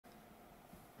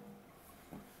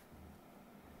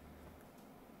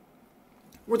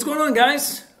What's going on,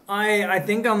 guys? I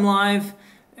think I'm live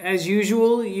as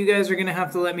usual. You guys are gonna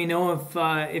have to let me know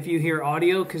if you hear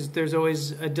audio, because there's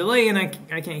always a delay and I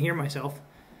can't hear myself.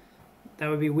 That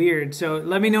would be weird. So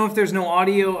let me know if there's no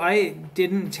audio. I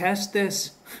didn't test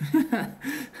this.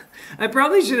 I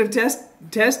probably should have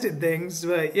tested things,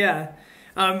 but yeah.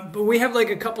 But we have like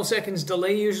a couple seconds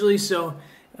delay usually, so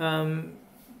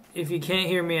if you can't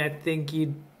hear me, I think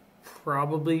you'd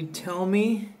probably tell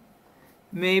me.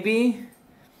 Maybe.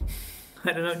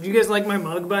 I don't know. Do you guys like my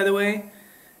mug, by the way?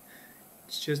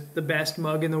 It's just the best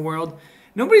mug in the world.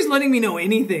 Nobody's letting me know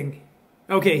anything.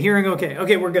 Okay, hearing okay.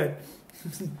 Okay, we're good.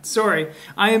 Sorry.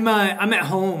 I'm at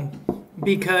home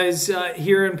because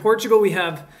here in Portugal we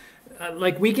have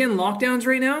like weekend lockdowns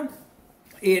right now.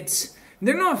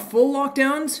 They're not full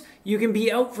lockdowns. You can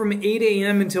be out from 8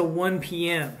 a.m. until 1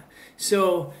 p.m.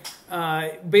 So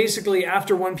basically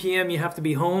after 1 p.m. you have to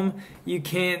be home. You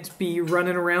can't be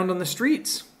running around on the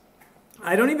streets.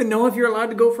 I don't even know if you're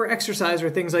allowed to go for exercise or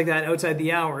things like that outside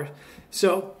the hours.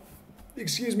 So,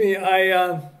 excuse me,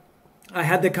 I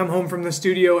had to come home from the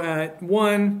studio at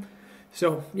 1.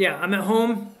 So, yeah, I'm at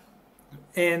home,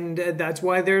 and that's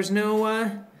why there's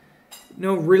no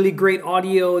really great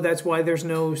audio. That's why there's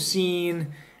no scene.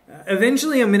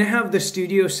 Eventually, I'm going to have the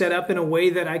studio set up in a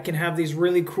way that I can have these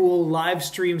really cool live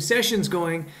stream sessions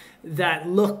going that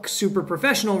look super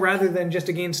professional rather than just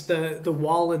against the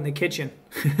wall in the kitchen.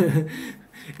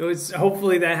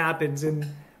 Hopefully that happens, and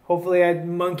hopefully a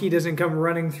monkey doesn't come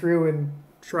running through and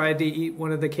try to eat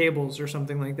one of the cables or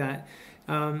something like that.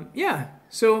 Yeah,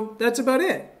 so that's about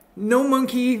it. No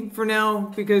monkey for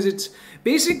now, because it's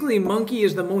basically monkey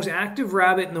is the most active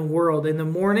rabbit in the world in the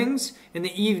mornings and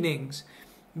the evenings.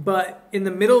 But in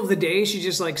the middle of the day, she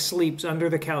just like sleeps under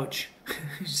the couch.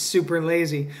 Super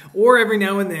lazy. Or every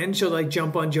now and then she'll like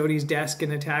jump on Jody's desk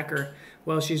and attack her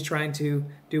while she's trying to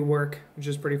do work, which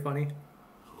is pretty funny.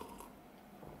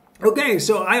 Okay,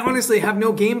 so I honestly have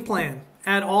no game plan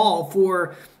at all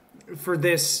for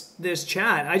this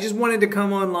chat. I just wanted to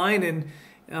come online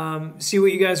and see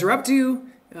what you guys are up to.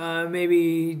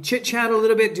 Maybe chit chat a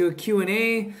little bit, do a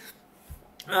Q&A.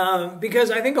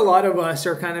 Because I think a lot of us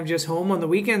are kind of just home on the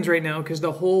weekends right now because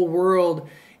the whole world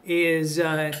is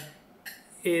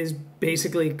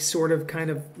basically sort of kind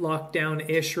of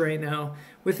lockdown-ish right now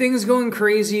with things going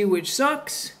crazy, which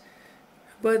sucks,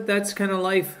 but that's kind of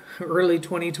life early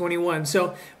 2021.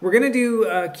 So we're going to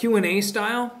do Q&A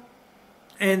style,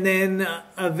 and then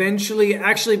eventually,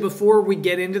 actually before we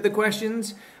get into the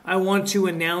questions, I want to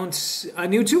announce a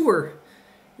new tour.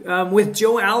 With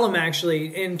Joe Allen,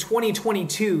 actually, in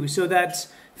 2022. So that's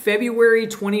February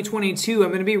 2022. I'm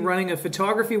going to be running a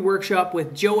photography workshop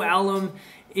with Joe Allen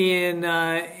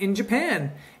in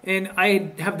Japan. And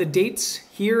I have the dates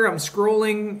here. I'm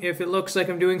scrolling. If it looks like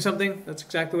I'm doing something, that's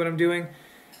exactly what I'm doing.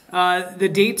 The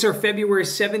dates are February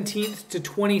 17th to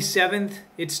 27th.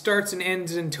 It starts and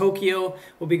ends in Tokyo.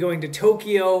 We'll be going to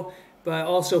Tokyo, but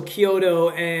also Kyoto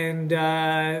and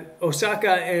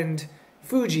Osaka and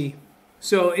Fuji.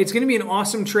 So it's going to be an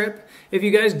awesome trip. If you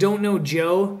guys don't know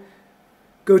Joe,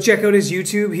 go check out his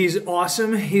YouTube. He's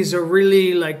awesome. He's a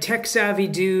really like tech savvy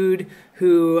dude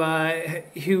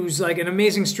who's like an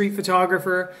amazing street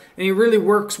photographer, and he really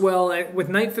works well with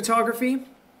night photography.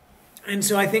 And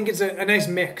so I think it's a nice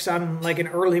mix. I'm like an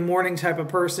early morning type of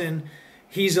person.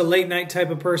 He's a late night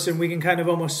type of person. We can kind of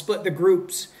almost split the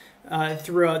groups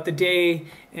throughout the day.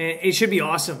 And it should be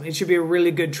awesome. It should be a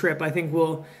really good trip. I think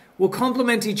we'll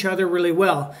complement each other really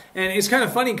well. And it's kind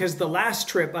of funny because the last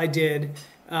trip I did,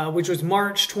 which was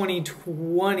March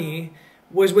 2020,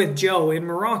 was with Joe in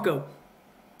Morocco.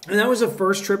 And that was the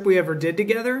first trip we ever did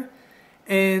together.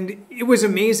 And it was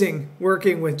amazing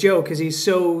working with Joe because he's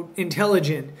so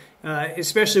intelligent,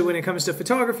 especially when it comes to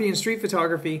photography and street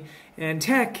photography and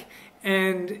tech.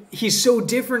 And he's so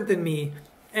different than me.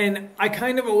 And I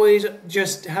kind of always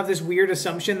just have this weird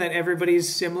assumption that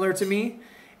everybody's similar to me.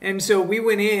 And so we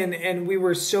went in and we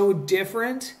were so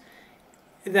different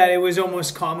that it was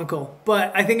almost comical.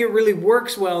 But I think it really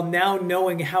works well now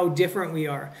knowing how different we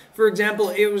are. For example,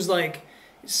 it was like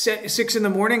 6 in the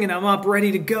morning and I'm up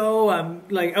ready to go. I'm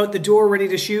like out the door ready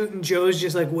to shoot, and Joe's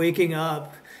just like waking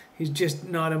up. He's just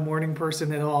not a morning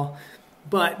person at all.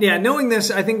 But yeah, knowing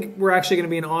this, I think we're actually going to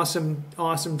be an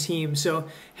awesome team. So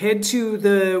head to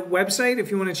the website if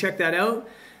you want to check that out.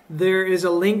 There is a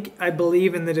link, I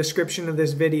believe, in the description of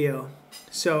this video.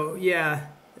 So yeah,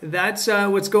 that's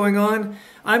what's going on.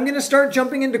 I'm going to start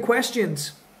jumping into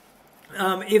questions.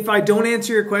 If I don't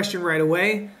answer your question right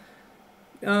away,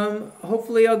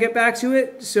 hopefully I'll get back to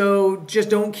it. So just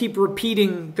don't keep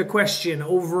repeating the question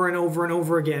over and over and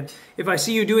over again. If I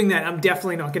see you doing that, I'm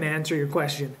definitely not going to answer your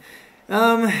question.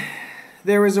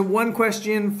 There was one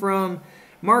question from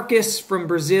Marcus from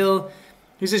Brazil.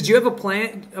 He says, do you have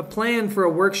a plan for a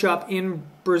workshop in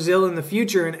Brazil in the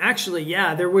future? And actually,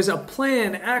 yeah, there was a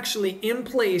plan actually in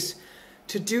place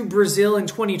to do Brazil in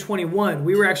 2021.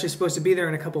 We were actually supposed to be there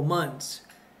in a couple months.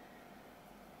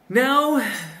 Now,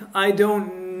 I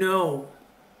don't know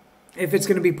if it's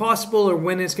going to be possible or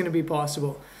when it's going to be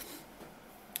possible.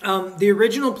 The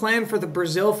original plan for the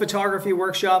Brazil photography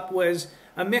workshop was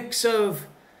a mix of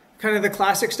kind of the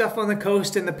classic stuff on the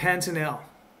coast and the Pantanal.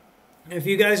 If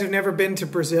you guys have never been to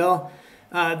Brazil,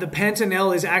 the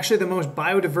Pantanal is actually the most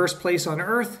biodiverse place on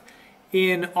Earth.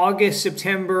 In August,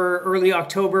 September, early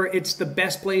October, it's the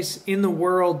best place in the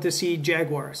world to see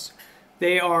jaguars.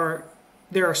 There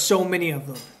are so many of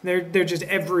them. They're just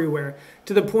everywhere,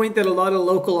 to the point that a lot of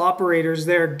local operators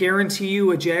there guarantee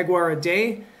you a jaguar a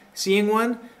day, seeing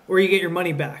one, or you get your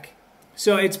money back.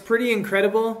 So it's pretty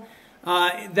incredible.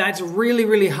 That's really,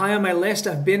 really high on my list.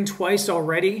 I've been twice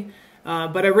already,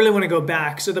 but I really want to go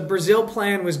back. So the Brazil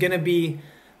plan was going to be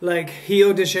like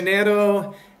Rio de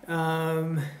Janeiro,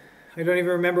 I don't even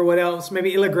remember what else,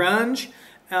 maybe Ilha Grande.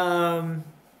 I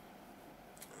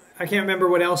can't remember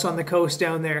what else on the coast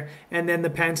down there, and then the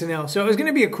Pantanal. So it was going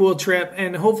to be a cool trip,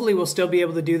 and hopefully we'll still be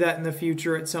able to do that in the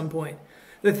future at some point.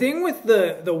 The thing with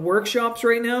the workshops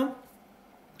right now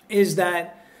is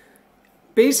that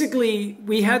basically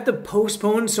we had to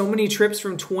postpone so many trips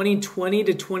from 2020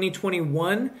 to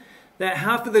 2021 that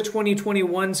half of the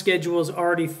 2021 schedule is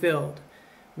already filled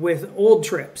with old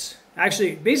trips.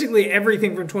 Actually, basically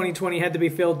everything from 2020 had to be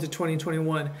filled to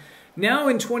 2021. Now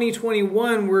in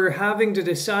 2021, we're having to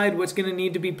decide what's going to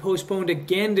need to be postponed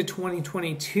again to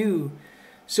 2022.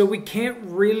 So we can't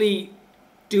really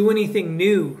do anything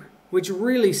new, which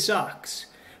really sucks.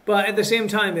 But at the same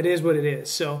time, it is what it is.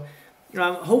 So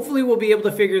hopefully we'll be able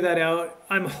to figure that out.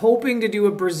 I'm hoping to do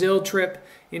a Brazil trip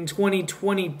in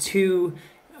 2022,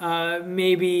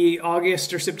 maybe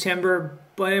August or September,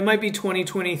 but it might be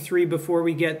 2023 before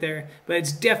we get there. But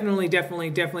it's definitely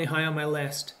high on my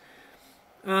list.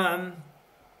 What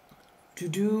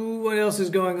else is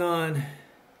going on?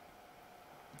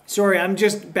 Sorry, I'm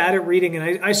just bad at reading,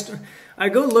 and I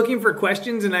go looking for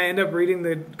questions and I end up reading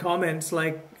the comments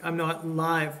like I'm not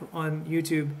live on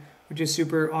YouTube, which is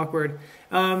super awkward.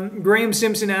 Graham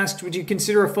Simpson asked, would you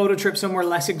consider a photo trip somewhere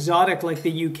less exotic like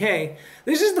the UK?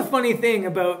 This is the funny thing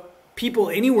about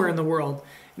people anywhere in the world.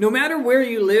 No matter where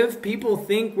you live, people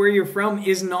think where you're from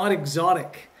is not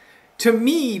exotic. To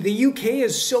me, the UK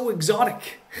is so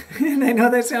exotic. And I know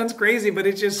that sounds crazy, but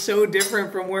it's just so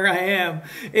different from where I am.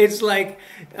 It's like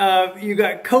you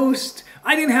got coast.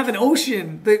 I didn't have an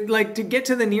ocean. Like to get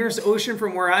to the nearest ocean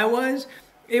from where I was,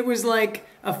 it was like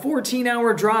a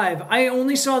 14-hour drive. I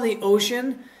only saw the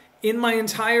ocean in my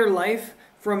entire life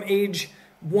from age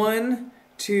 1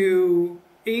 to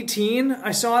 18.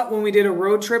 I saw it when we did a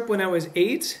road trip when I was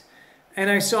 8.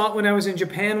 And I saw it when I was in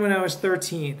Japan when I was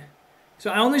 13. So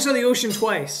I only saw the ocean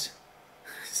twice.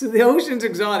 So the ocean's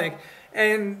exotic.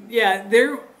 And yeah,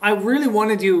 I really want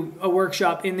to do a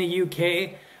workshop in the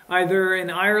UK, either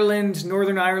in Ireland,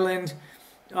 Northern Ireland,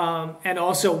 and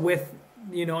also with,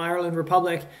 Ireland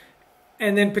Republic.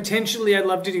 And then potentially I'd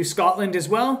love to do Scotland as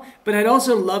well. But I'd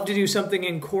also love to do something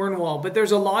in Cornwall. But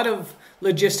there's a lot of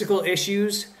logistical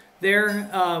issues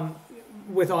there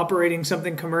with operating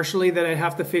something commercially that I'd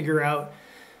have to figure out.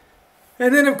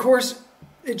 And then, of course,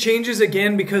 it changes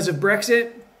again because of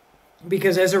Brexit,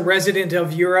 because as a resident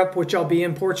of Europe, which I'll be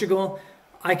in Portugal,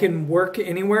 I can work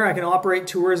anywhere. I can operate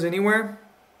tours anywhere.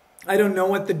 I don't know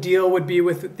what the deal would be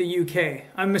with the UK.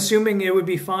 I'm assuming it would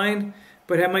be fine,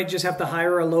 but I might just have to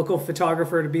hire a local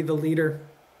photographer to be the leader,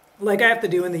 like I have to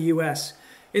do in the US.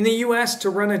 In the US,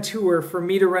 to run a tour, for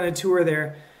me to run a tour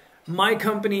there, my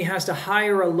company has to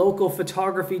hire a local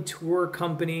photography tour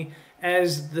company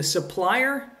as the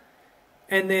supplier.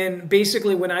 And then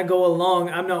basically when I go along,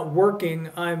 I'm not working,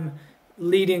 I'm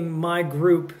leading my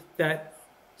group that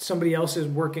somebody else is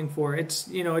working for. It's,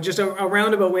 just a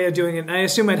roundabout way of doing it. And I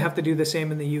assume I'd have to do the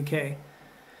same in the UK.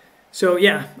 So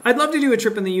yeah, I'd love to do a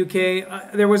trip in the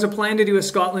UK. There was a plan to do a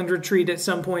Scotland retreat at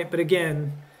some point, but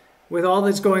again, with all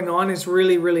that's going on, it's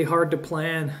really, really hard to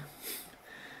plan.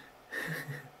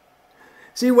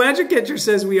 See, Wadger Catcher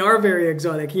says we are very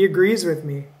exotic. He agrees with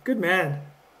me. Good man.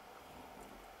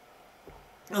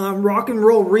 Rock and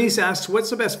Roll Reese asks, what's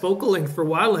the best focal length for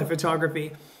wildlife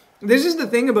photography? This is the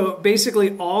thing about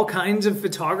basically all kinds of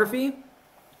photography.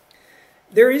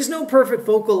 There is no perfect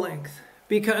focal length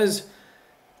because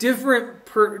different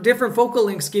focal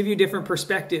lengths give you different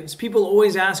perspectives. People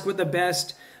always ask what the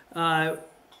best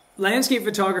landscape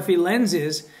photography lens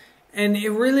is, And it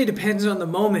really depends on the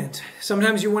moment.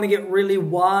 Sometimes you want to get really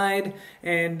wide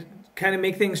and kind of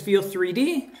make things feel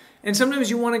 3D. And sometimes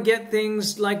you want to get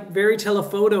things like very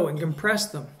telephoto and compress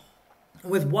them.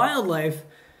 With wildlife,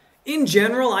 in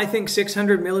general, I think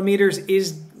 600 millimeters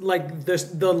is like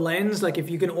the lens. Like if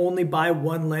you can only buy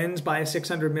one lens, buy a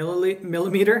 600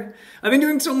 millimeter. I've been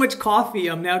doing so much coffee,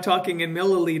 I'm now talking in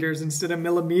milliliters instead of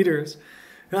millimeters.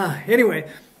 Anyway,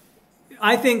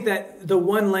 I think that the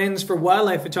one lens for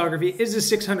wildlife photography is a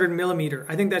 600 millimeter.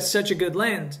 I think that's such a good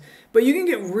lens. But you can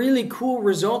get really cool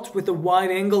results with the wide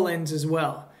angle lens as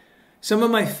well. Some of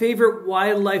my favorite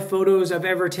wildlife photos I've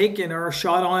ever taken are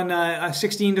shot on a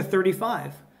 16 to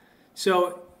 35.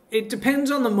 So it depends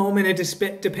on the moment.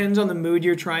 It depends on the mood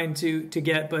you're trying to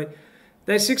get. But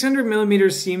that 600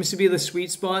 millimeters seems to be the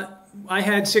sweet spot. I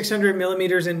had 600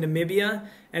 millimeters in Namibia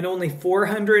and only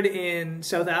 400 in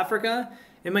South Africa.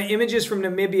 And my images from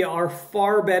Namibia are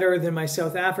far better than my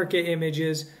South Africa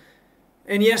images.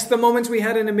 And yes, the moments we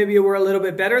had in Namibia were a little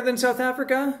bit better than South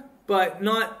Africa, but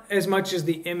not as much as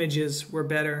the images were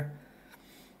better.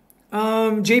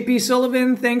 JP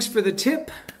Sullivan, thanks for the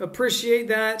tip. Appreciate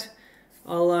that.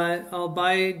 I'll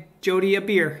buy Jody a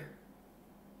beer.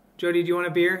 Jody, do you want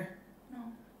a beer? No.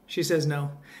 She says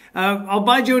no. I'll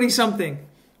buy Jody something.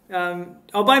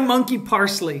 I'll buy Monkey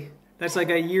parsley. That's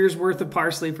like a year's worth of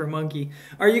parsley for Monkey.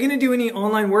 Are you going to do any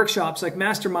online workshops like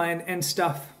Mastermind and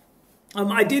stuff?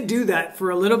 I did do that for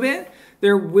a little bit.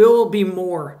 There will be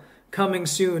more coming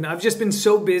soon. I've just been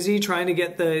so busy trying to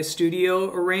get the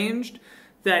studio arranged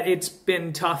that it's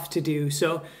been tough to do.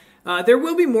 So there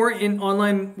will be more in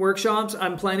online workshops.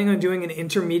 I'm planning on doing an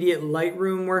intermediate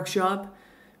Lightroom workshop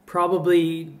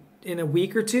probably in a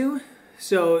week or two.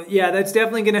 So yeah, that's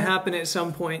definitely going to happen at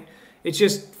some point. It's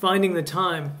just finding the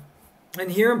time. And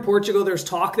here in Portugal, there's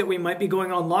talk that we might be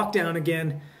going on lockdown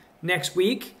again next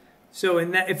week. So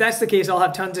if that's the case, I'll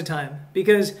have tons of time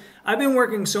because I've been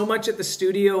working so much at the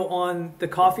studio on the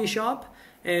coffee shop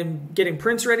and getting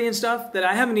prints ready and stuff that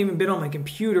I haven't even been on my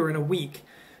computer in a week.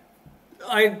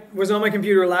 I was on my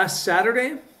computer last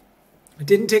Saturday. I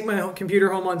didn't take my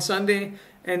computer home on Sunday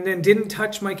and then didn't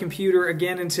touch my computer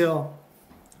again until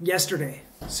yesterday.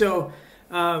 So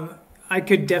I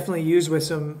could definitely use with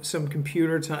some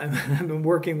computer time. I've been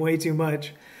working way too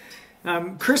much.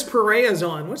 Chris Perea's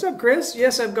on. What's up, Chris?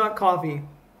 Yes, I've got coffee.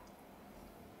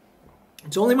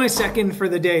 It's only my second for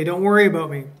the day. Don't worry about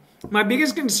me. My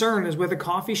biggest concern is with a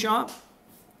coffee shop.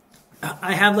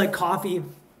 I have like coffee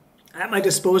at my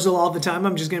disposal all the time.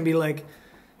 I'm just going to be like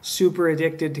super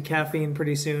addicted to caffeine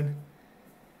pretty soon.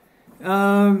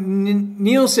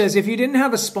 Neil says, if you didn't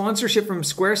have a sponsorship from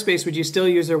Squarespace, would you still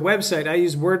use their website? I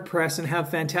use WordPress and have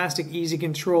fantastic easy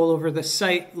control over the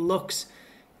site looks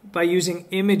by using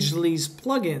Imagely's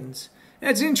plugins.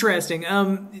 That's interesting.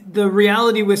 The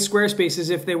reality with Squarespace is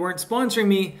if they weren't sponsoring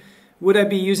me, would I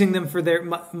be using them for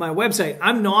my website?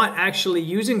 I'm not actually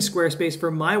using Squarespace for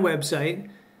my website.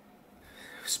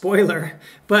 Spoiler.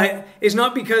 But it's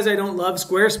not because I don't love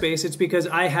Squarespace. It's because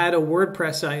I had a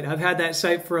WordPress site. I've had that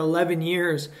site for 11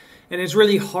 years. And it's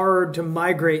really hard to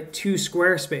migrate to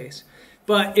Squarespace.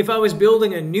 But if I was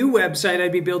building a new website,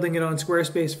 I'd be building it on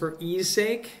Squarespace for ease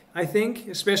sake, I think.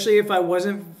 Especially if I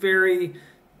wasn't very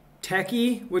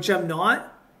techie, which I'm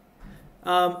not.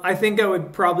 I think I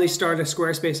would probably start a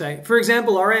Squarespace site. For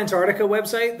example, our Antarctica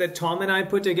website that Tom and I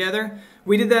put together,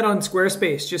 we did that on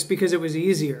Squarespace just because it was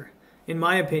easier, in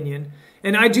my opinion.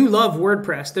 And I do love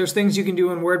WordPress. There's things you can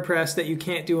do in WordPress that you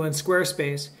can't do on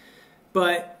Squarespace.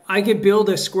 But I could build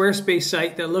a Squarespace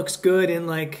site that looks good in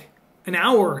like an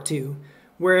hour or two.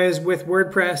 Whereas with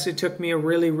WordPress, it took me a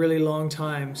really, really long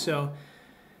time. So,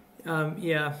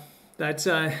 yeah, that's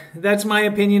my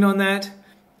opinion on that.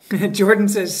 Jordan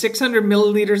says 600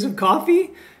 milliliters of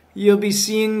coffee? You'll be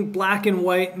seeing black and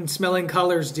white and smelling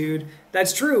colors, dude.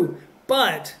 That's true.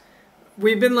 But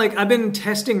I've been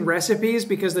testing recipes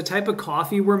because the type of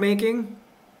coffee we're making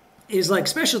is like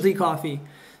specialty coffee.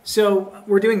 So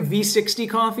we're doing V60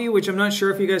 coffee, which I'm not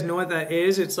sure if you guys know what that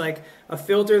is. It's like a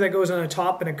filter that goes on a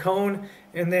top and a cone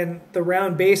and then the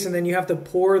round base, and then you have to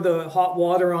pour the hot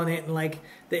water on it in like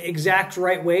the exact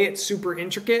right way. It's super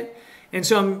intricate. And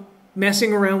so I'm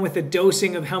messing around with the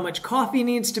dosing of how much coffee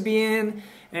needs to be in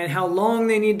and how long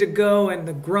they need to go and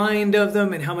the grind of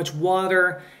them and how much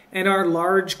water. And our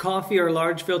large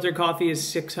filter coffee is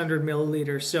 600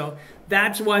 milliliters. So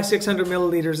that's why 600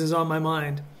 milliliters is on my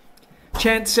mind.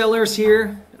 Chance Sellers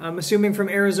here. I'm assuming from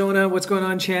Arizona. What's going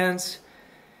on, Chance?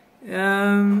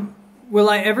 Will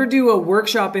I ever do a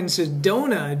workshop in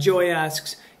Sedona? Joy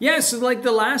asks. Yeah, so like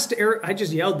the last... I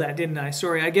just yelled that, didn't I?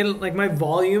 Sorry, I get like my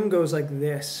volume goes like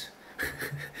this.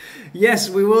 Yes,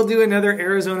 we will do another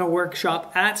Arizona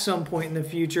workshop at some point in the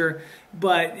future,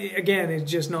 but again, it's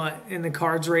just not in the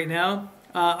cards right now.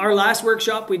 Our last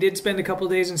workshop, we did spend a couple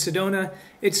days in Sedona.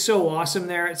 It's so awesome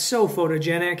there. It's so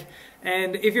photogenic.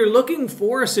 And if you're looking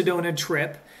for a Sedona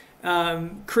trip,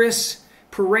 Chris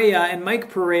Perea and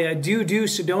Mike Perea do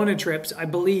Sedona trips, I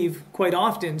believe, quite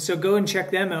often. So go and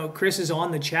check them out. Chris is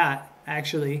on the chat,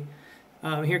 actually.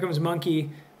 Here comes Monkey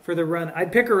for the run.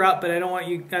 I'd pick her up, but I don't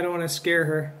want to scare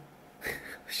her.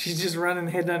 She's just running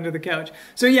hidden under the couch.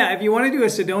 So yeah, if you want to do a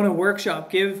Sedona workshop,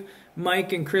 give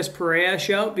Mike and Chris Perea a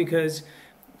shout because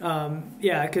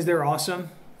because they're awesome.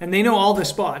 And they know all the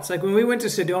spots. Like when we went to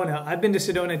Sedona, I've been to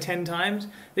Sedona 10 times.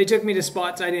 They took me to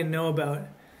spots I didn't know about.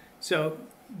 So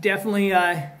definitely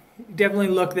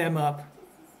look them up.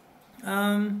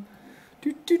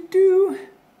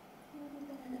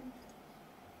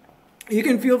 You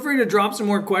can feel free to drop some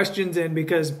more questions in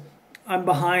because I'm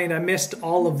behind. I missed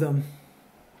all of them.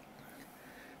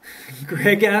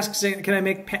 Greg asks, can I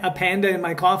make a panda in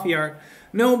my coffee art?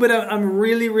 No, but I'm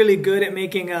really, really good at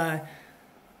making a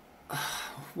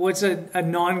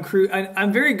non-crude.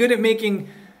 I'm very good at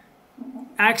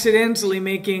accidentally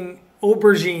making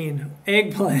aubergine,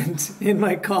 eggplant in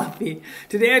my coffee.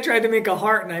 Today I tried to make a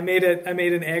heart and I made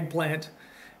an eggplant.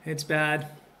 It's bad.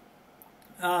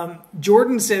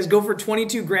 Jordan says, go for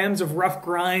 22 grams of rough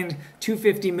grind,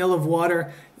 250 ml of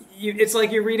water. It's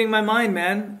like you're reading my mind,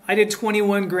 man. I did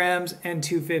 21 grams and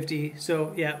 250.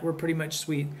 So yeah, we're pretty much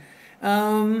sweet.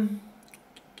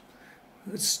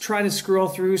 Let's try to scroll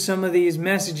through some of these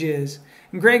messages.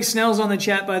 And Greg Snell's on the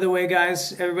chat, by the way,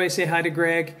 guys. Everybody say hi to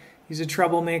Greg. He's a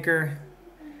troublemaker.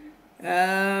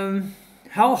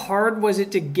 How hard was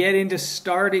it to get into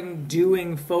starting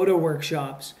doing photo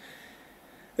workshops?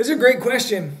 That's a great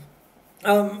question.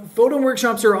 Photo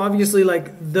workshops are obviously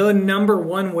like the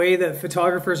 #1 way that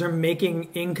photographers are making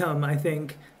income, I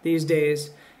think, these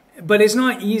days. But it's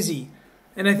not easy.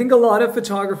 And I think a lot of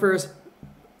photographers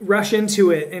rush into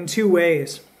it in two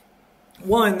ways.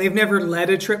 One, they've never led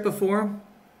a trip before.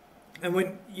 And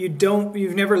when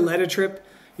you've never led a trip,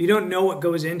 you don't know what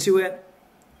goes into it.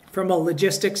 From a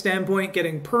logistics standpoint,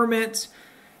 getting permits,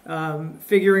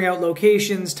 figuring out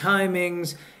locations,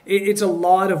 timings, it's a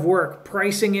lot of work,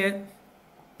 pricing it.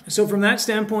 So from that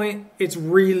standpoint, it's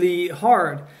really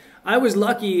hard. I was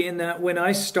lucky in that when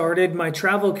I started my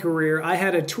travel career, I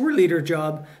had a tour leader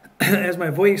job, as my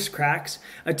voice cracks,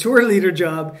 a tour leader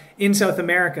job in South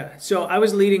America. So I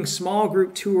was leading small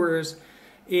group tours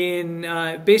in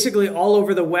basically all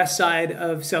over the west side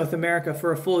of South America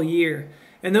for a full year.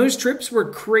 And those trips were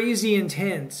crazy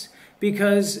intense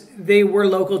because they were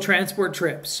local transport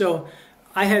trips. So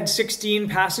I had 16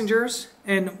 passengers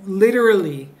and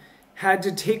literally had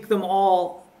to take them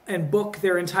all and book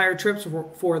their entire trips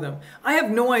for them. I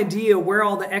have no idea where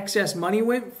all the excess money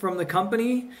went from the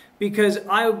company because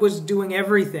I was doing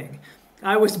everything.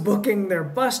 I was booking their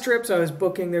bus trips, I was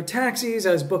booking their taxis,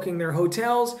 I was booking their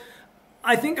hotels.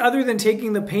 I think other than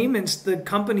taking the payments, the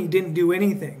company didn't do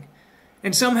anything.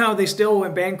 And somehow they still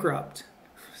went bankrupt.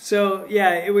 So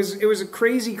yeah, it was a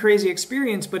crazy, crazy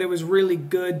experience, but it was really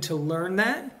good to learn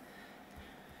that.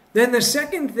 Then the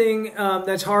second thing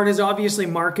that's hard is obviously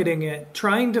marketing it.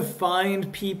 Trying to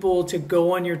find people to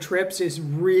go on your trips is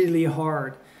really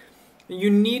hard. You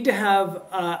need to have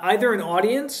either an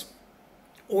audience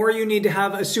or you need to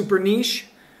have a super niche.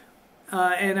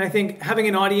 And I think having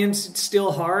an audience, it's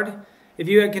still hard. If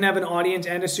you can have an audience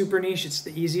and a super niche, it's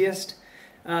the easiest.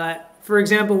 For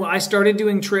example, I started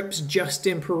doing trips just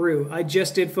in Peru. I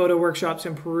just did photo workshops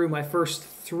in Peru. My first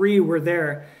 3 were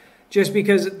there just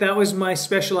because that was my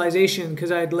specialization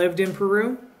because I had lived in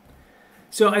Peru.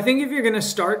 So I think if you're going to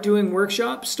start doing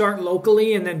workshops, start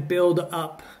locally and then build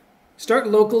up. Start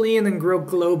locally and then grow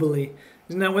globally.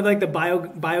 Isn't that what like the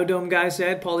Biodome guy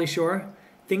said, Pauly Shore?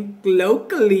 Think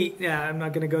locally. Yeah, I'm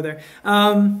not going to go there.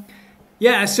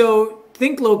 So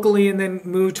think locally and then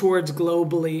move towards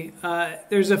globally.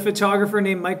 There's a photographer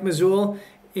named Mike Mazul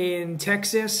in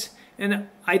Texas, and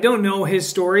I don't know his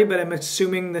story, but I'm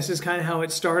assuming this is kind of how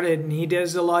it started. And he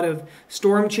does a lot of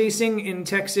storm chasing in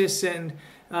Texas and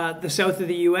the south of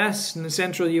the U.S. and the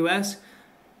central U.S.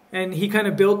 And he kind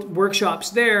of built workshops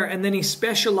there, and then he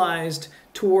specialized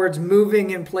towards moving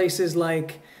in places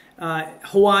like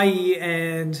Hawaii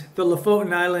and the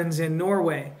Lofoten Islands in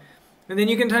Norway. And then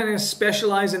you can kind of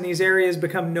specialize in these areas,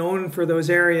 become known for those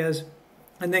areas,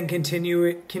 and then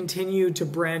continue to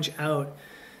branch out.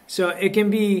 So it can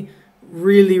be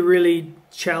really, really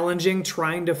challenging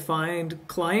trying to find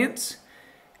clients.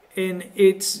 And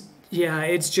it's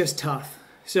just tough.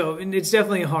 So it's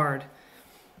definitely hard.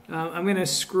 I'm going to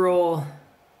scroll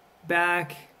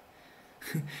back.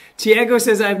 Tiago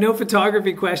says, I have no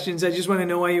photography questions. I just want to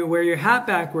know why you wear your hat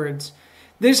backwards.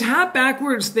 This hat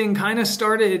backwards thing kind of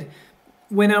started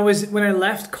when I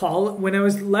left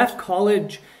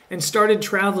college and started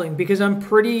traveling, because I'm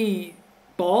pretty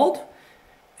bald.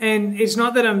 And it's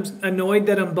not that I'm annoyed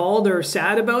that I'm bald or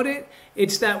sad about it.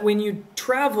 It's that when you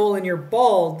travel and you're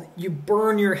bald, you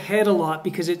burn your head a lot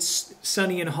because it's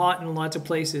sunny and hot in lots of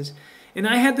places. And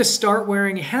I had to start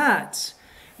wearing hats.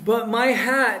 But my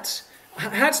hats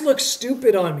look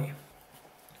stupid on me.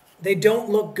 They don't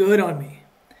look good on me.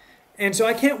 And so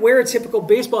I can't wear a typical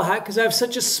baseball hat because I have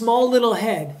such a small little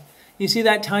head. You see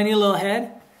that tiny little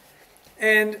head?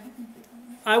 And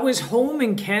I was home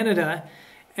in Canada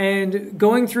and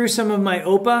going through some of my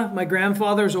my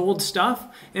grandfather's old stuff.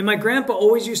 And my grandpa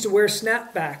always used to wear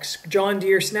snapbacks, John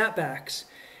Deere snapbacks.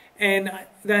 And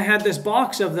I had this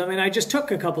box of them, and I just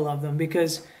took a couple of them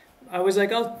because I was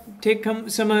like, I'll take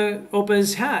some of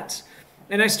Opa's hats.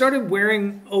 And I started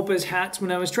wearing Opa's hats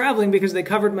when I was traveling because they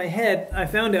covered my head. I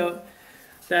found out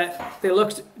that they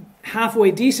looked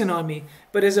halfway decent on me.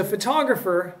 But as a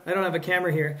photographer, I don't have a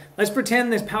camera here. Let's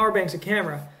pretend this power bank's a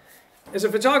camera. As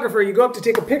a photographer, you go up to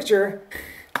take a picture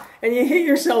and you hit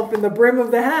yourself in the brim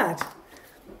of the hat.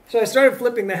 So I started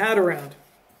flipping the hat around.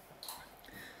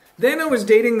 Then I was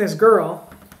dating this girl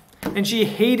and she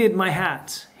hated my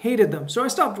hats, hated them. So I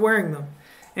stopped wearing them.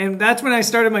 And that's when I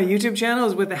started my YouTube channel,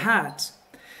 is with the hats.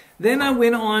 Then I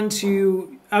was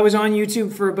on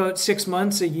YouTube for about 6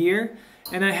 months, a year.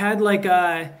 And I had like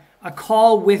a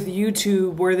call with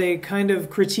YouTube where they kind of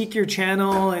critique your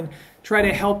channel and try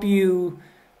to help you,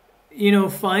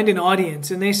 find an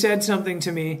audience. And they said something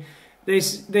to me. They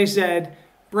said,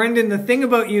 Brendan, the thing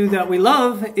about you that we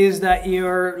love is that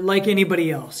you're like anybody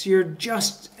else. You're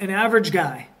just an average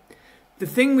guy. The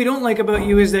thing we don't like about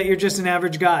you is that you're just an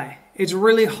average guy. It's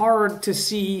really hard to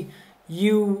see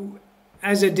you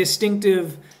as a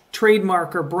distinctive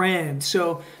trademark or brand.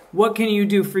 So what can you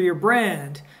do for your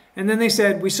brand? And then they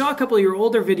said, we saw a couple of your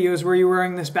older videos where you're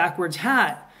wearing this backwards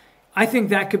hat. I think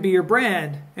that could be your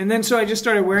brand. And then so I just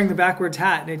started wearing the backwards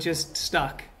hat and it just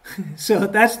stuck. So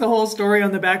that's the whole story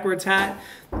on the backwards hat.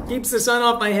 Keeps the sun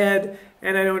off my head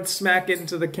and I don't smack it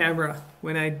into the camera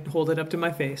when I hold it up to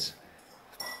my face.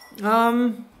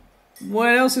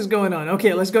 What else is going on?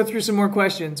 Okay, let's go through some more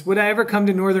questions. Would I ever come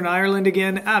to Northern Ireland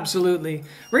again? Absolutely.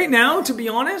 Right now, to be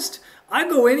honest, I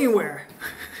go anywhere.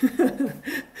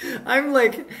 I'm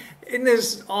like in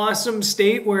this awesome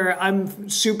state where I'm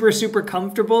super, super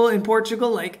comfortable in Portugal,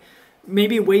 like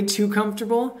maybe way too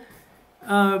comfortable.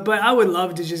 But I would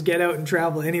love to just get out and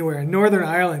travel anywhere. Northern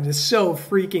Ireland is so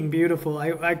freaking beautiful.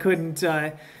 I couldn't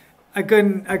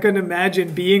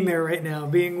imagine being there right now,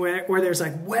 being where there's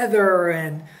like weather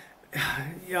and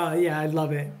yeah, I'd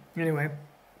love it. Anyway,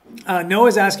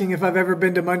 Noah's asking if I've ever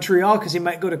been to Montreal because he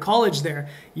might go to college there.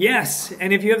 Yes,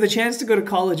 and if you have the chance to go to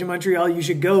college in Montreal, you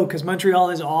should go because Montreal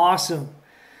is awesome.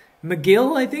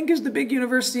 McGill, I think, is the big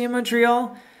university in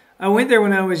Montreal. I went there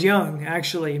when I was young,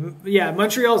 actually. Yeah,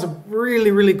 Montreal is a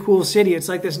really, really cool city. It's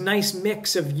like this nice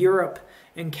mix of Europe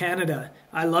and Canada.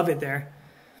 I love it there.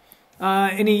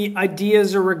 Any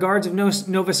ideas or regards of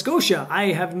Nova Scotia?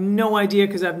 I have no idea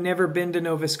because I've never been to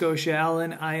Nova Scotia,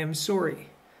 Alan. I am sorry.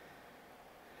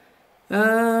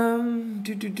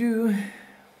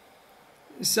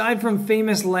 Aside from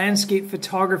famous landscape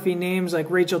photography names like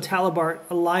Rachel Talabart,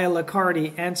 Elia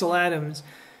Lacardi, Ansel Adams,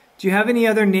 do you have any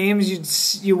other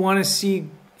names you want to see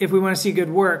if we want to see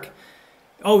good work?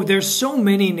 Oh, there's so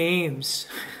many names.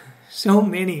 So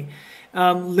many.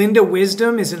 Linda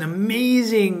Wisdom is an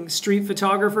amazing street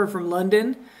photographer from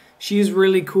London. She's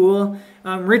really cool.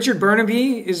 Richard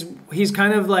Burnaby, he's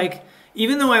kind of like,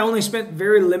 even though I only spent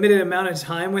very limited amount of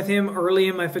time with him early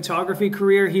in my photography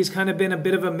career, he's kind of been a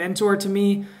bit of a mentor to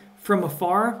me from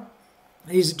afar.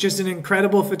 He's just an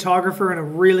incredible photographer and a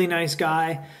really nice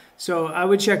guy. So I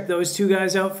would check those two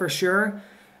guys out for sure.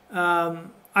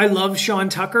 I love Sean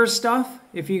Tucker's stuff.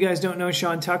 If you guys don't know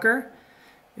Sean Tucker,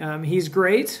 he's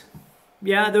great.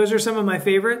 Yeah, those are some of my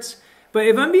favorites. But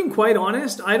if I'm being quite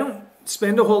honest, I don't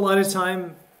spend a whole lot of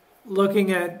time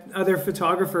looking at other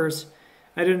photographers.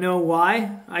 I don't know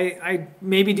why. I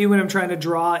maybe do when I'm trying to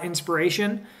draw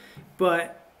inspiration.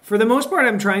 But for the most part,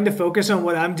 I'm trying to focus on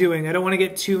what I'm doing. I don't want to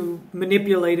get too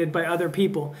manipulated by other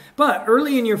people. But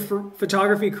early in your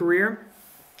photography career,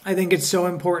 I think it's so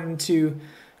important to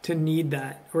need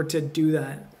that or to do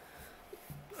that.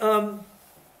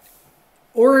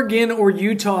 Oregon or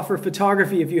Utah for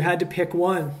photography if you had to pick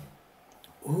one.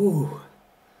 Ooh.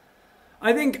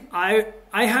 I think I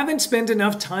haven't spent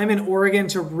enough time in Oregon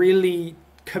to really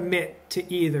commit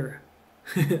to either.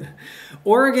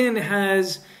 Oregon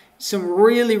has some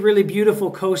really, really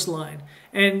beautiful coastline.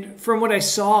 And from what I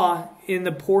saw in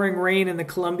the pouring rain in the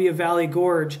Columbia Valley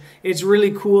Gorge, it's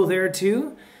really cool there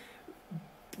too.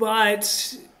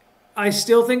 But I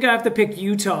still think I have to pick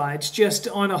Utah. It's just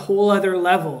on a whole other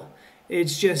level.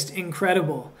 It's just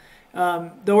incredible.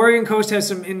 The Oregon coast has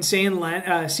some insane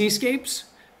seascapes.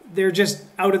 They're just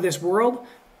out of this world.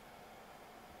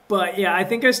 But yeah, I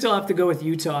think I still have to go with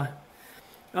Utah.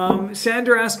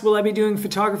 Sandra asked, will I be doing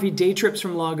photography day trips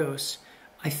from Lagos?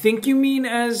 I think you mean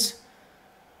as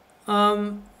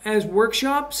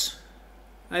workshops?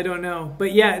 I don't know.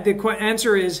 But yeah, the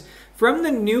answer is from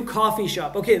the new coffee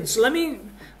shop. Okay, so let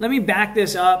me back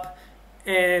this up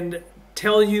and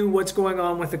tell you what's going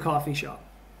on with the coffee shop.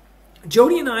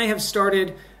 Jody and I have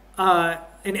started an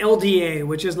LDA,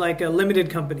 which is like a limited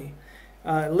company,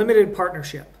 limited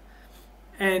partnership.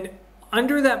 And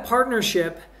under that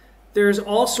partnership, there's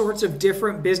all sorts of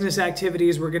different business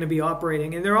activities we're going to be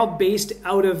operating, and they're all based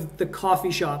out of the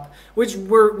coffee shop, which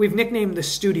we've nicknamed the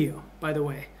studio, by the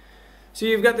way. So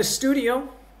you've got the studio.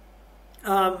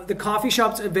 The coffee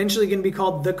shop's eventually going to be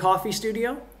called the Coffee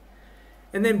Studio.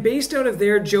 And then based out of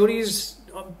there, Jody's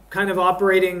kind of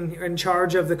operating in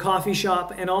charge of the coffee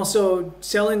shop and also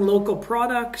selling local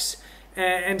products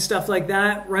and stuff like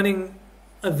that, running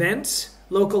events,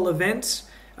 local events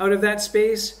out of that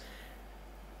space.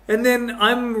 And then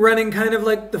I'm running kind of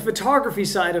like the photography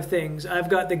side of things. I've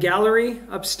got the gallery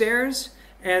upstairs,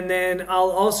 and then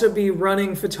I'll also be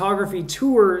running photography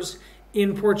tours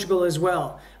in Portugal as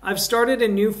well. I've started a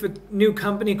new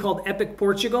company called Epic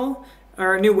Portugal,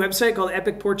 or a new website called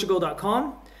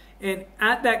epicportugal.com. And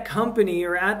at that company,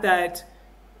 or at that,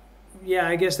 yeah,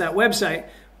 I guess that website,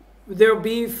 there'll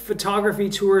be photography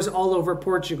tours all over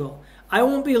Portugal. I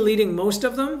won't be leading most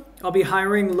of them. I'll be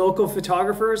hiring local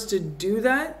photographers to do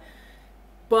that.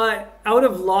 But out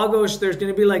of Lagos, there's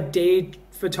going to be like day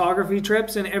photography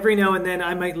trips, and every now and then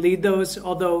I might lead those,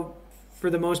 although for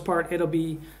the most part it'll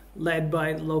be led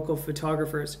by local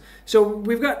photographers. So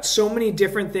we've got so many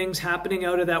different things happening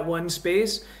out of that one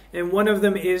space, and one of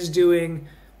them is doing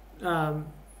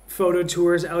photo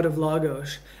tours out of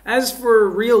Lagos. As for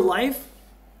real life,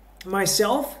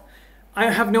 myself, I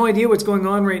have no idea what's going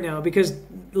on right now because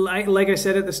like I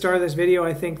said at the start of this video,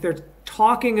 I think they're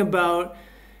talking about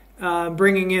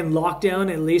bringing in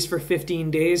lockdown at least for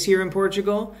 15 days here in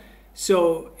Portugal.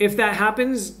 So if that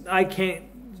happens, I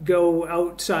can't go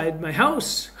outside my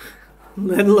house,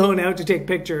 let alone out to take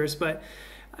pictures. But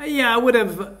yeah,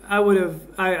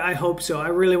 I hope so. I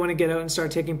really want to get out and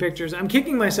start taking pictures. I'm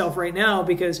kicking myself right now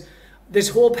because this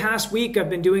whole past week I've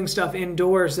been doing stuff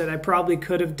indoors that I probably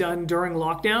could have done during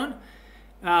lockdown.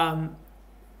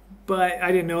 But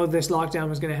I didn't know this lockdown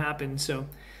was going to happen. So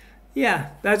yeah,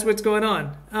 that's what's going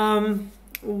on.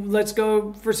 Let's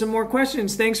go for some more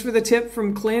questions. Thanks for the tip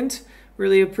from Clint.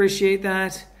 Really appreciate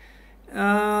that.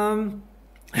 Nolan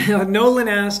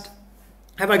asked,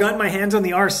 have I gotten my hands on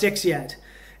the R6 yet?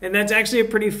 And that's actually a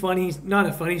pretty funny, not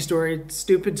a funny story,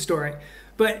 stupid story.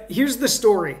 But here's the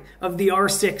story of the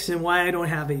R6 and why I don't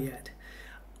have it yet.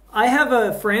 I have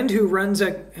a friend who owns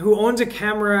a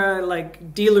camera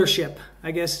like dealership,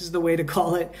 I guess is the way to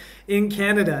call it, in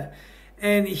Canada.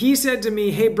 And he said to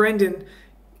me, hey Brendan,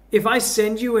 if I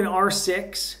send you an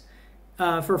R6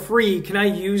 for free, can I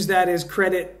use that as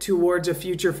credit towards a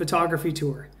future photography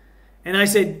tour? And I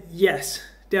said, yes,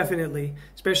 definitely.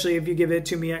 Especially if you give it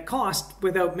to me at cost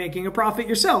without making a profit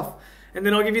yourself. And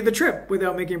then I'll give you the trip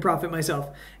without making a profit myself.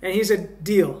 And he said,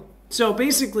 deal. So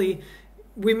basically,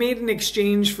 we made an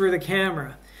exchange for the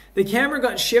camera. The camera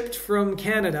got shipped from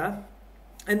Canada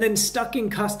and then stuck in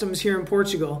customs here in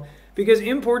Portugal. Because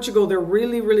in Portugal, they're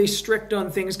really, really strict on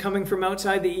things coming from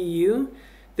outside the EU.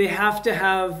 They have to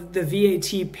have the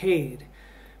VAT paid.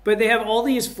 But they have all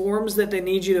these forms that they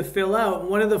need you to fill out.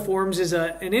 One of the forms is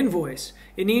an invoice.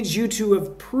 It needs you to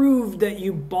have proved that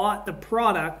you bought the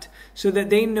product so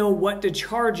that they know what to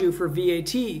charge you for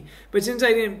VAT. But since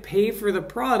I didn't pay for the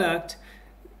product,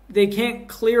 they can't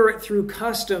clear it through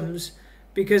customs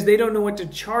because they don't know what to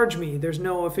charge me. There's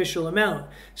no official amount.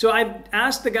 So I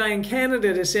asked the guy in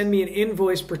Canada to send me an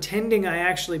invoice pretending I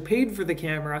actually paid for the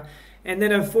camera. And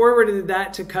then I've forwarded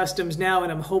that to customs now,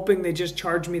 and I'm hoping they just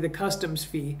charge me the customs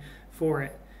fee for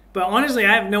it. But honestly,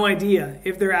 I have no idea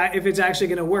if it's actually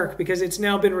going to work because it's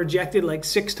now been rejected like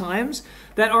 6 times.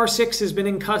 That R6 has been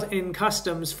in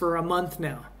customs for a month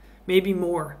now, maybe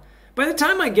more. By the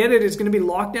time I get it, it's going to be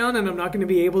locked down and I'm not going to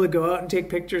be able to go out and take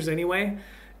pictures anyway.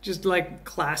 Just like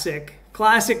classic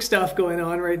stuff going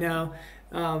on right now.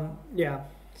 Yeah,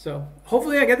 so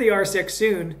hopefully I get the R6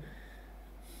 soon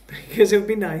because it would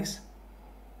be nice.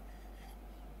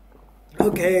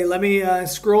 Okay, let me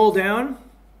scroll down.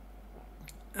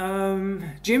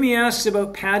 Jimmy asks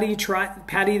about Patty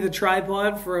the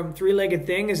tripod from Three Legged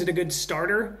Thing. Is it a good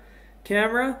starter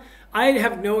camera? I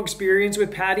have no experience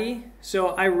with Patty, so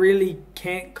I really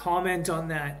can't comment on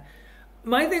that.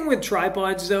 My thing with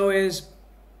tripods, though, is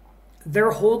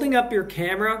they're holding up your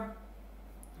camera,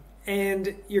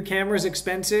 and your camera's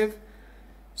expensive,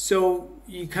 so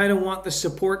you kind of want the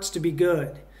supports to be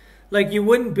good. Like, you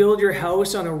wouldn't build your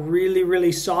house on a really,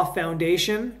 really soft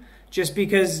foundation just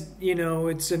because, you know,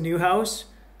 it's a new house.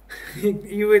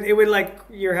 It would like,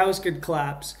 your house could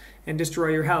collapse and destroy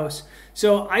your house.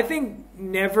 So I think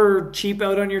never cheap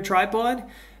out on your tripod.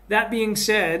 That being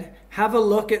said, have a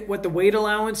look at what the weight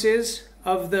allowance is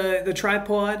of the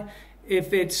tripod.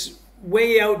 If it's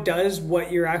way outdoes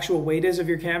what your actual weight is of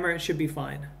your camera, it should be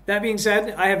fine. That being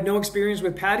said, I have no experience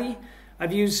with Patty.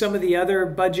 I've used some of the other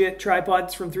budget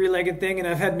tripods from Three Legged Thing, and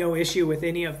I've had no issue with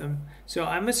any of them. So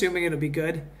I'm assuming it'll be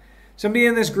good. Somebody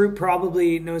in this group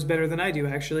probably knows better than I do,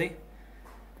 actually.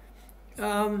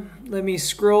 Let me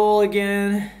scroll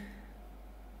again.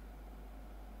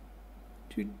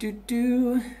 I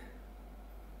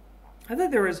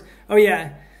thought there was... Oh,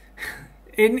 yeah.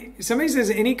 Somebody says,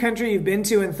 any country you've been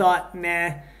to and thought,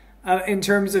 nah, in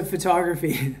terms of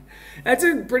photography. That's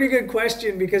a pretty good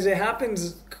question because it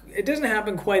happens... It doesn't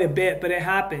happen quite a bit, but it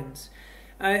happens.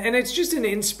 And it's just an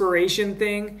inspiration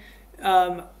thing.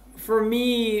 For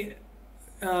me,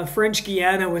 French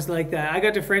Guiana was like that. I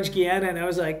got to French Guiana and I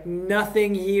was like,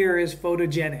 nothing here is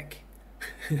photogenic.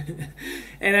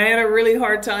 And I had a really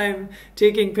hard time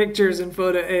taking pictures in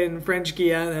French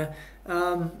Guiana.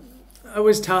 It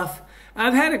was tough.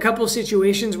 I've had a couple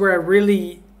situations where I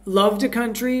really loved a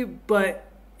country, but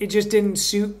it just didn't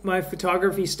suit my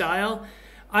photography style.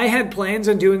 I had plans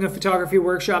on doing a photography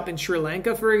workshop in Sri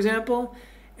Lanka, for example,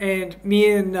 and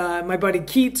me and my buddy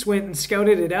Keats went and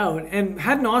scouted it out and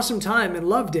had an awesome time and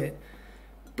loved it.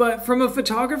 But from a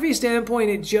photography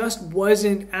standpoint, it just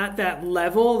wasn't at that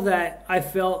level that I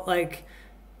felt like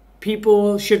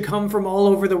people should come from all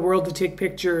over the world to take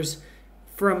pictures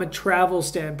from a travel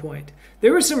standpoint.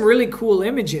 There were some really cool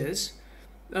images,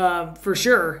 for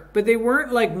sure, but they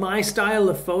weren't like my style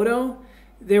of photo.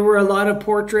 There were a lot of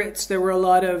portraits, there were a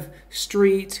lot of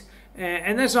street,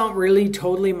 and that's not really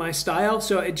totally my style,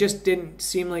 so it just didn't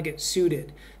seem like it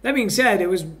suited. That being said, it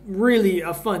was really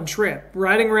a fun trip.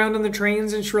 Riding around on the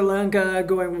trains in Sri Lanka,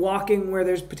 going walking where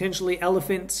there's potentially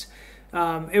elephants.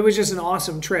 It was just an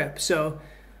awesome trip. So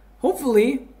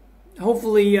hopefully,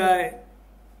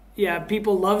 yeah,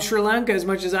 people love Sri Lanka as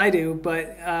much as I do,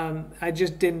 but I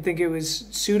just didn't think it was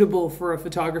suitable for a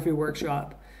photography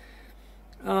workshop.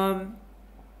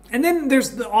 And then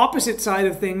there's the opposite side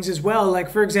of things as well. Like,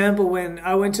 for example, when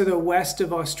I went to the west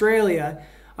of Australia,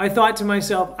 I thought to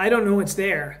myself, I don't know what's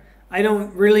there. I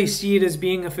don't really see it as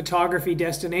being a photography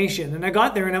destination. And I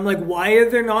got there and I'm like, why are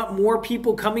there not more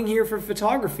people coming here for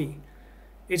photography?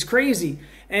 It's crazy.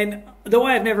 And though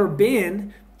I've never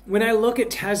been, when I look at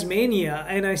Tasmania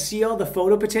and I see all the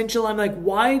photo potential, I'm like,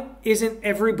 why isn't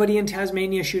everybody in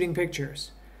Tasmania shooting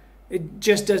pictures? It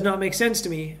just does not make sense to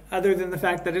me, other than the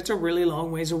fact that it's a really long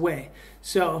ways away.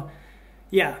 So,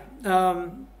 yeah,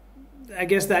 I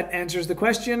guess that answers the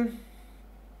question.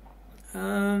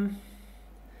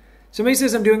 Somebody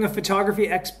says, I'm doing a photography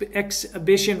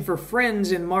exhibition for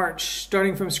friends in March,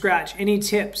 starting from scratch. Any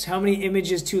tips? How many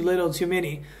images? Too little, too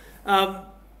many? The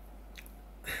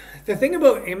thing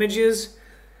about images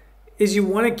is you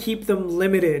want to keep them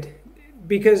limited,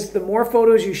 because the more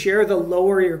photos you share, the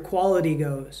lower your quality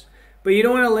goes. But you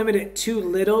don't want to limit it too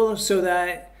little so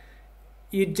that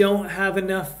you don't have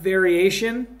enough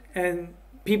variation and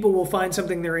people will find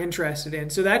something they're interested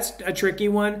in. So that's a tricky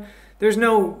one. There's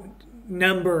no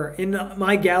number. In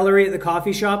my gallery at the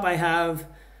coffee shop, I have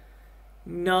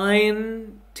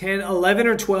 9, 10, 11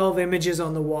 or 12 images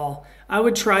on the wall. I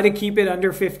would try to keep it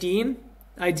under 15,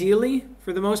 ideally,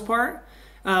 for the most part.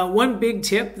 One big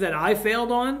tip that I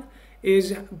failed on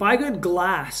is buy good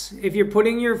glass. If you're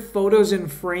putting your photos in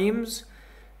frames,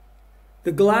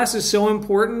 the glass is so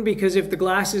important, because if the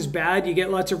glass is bad, you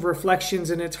get lots of reflections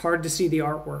and it's hard to see the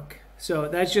artwork. So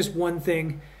that's just one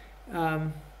thing,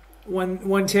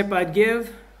 one tip I'd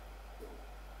give.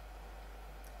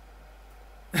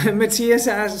 Matthias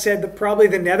said that probably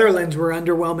the Netherlands were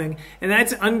underwhelming, and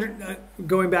that's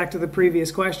going back to the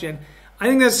previous question. I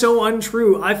think that's so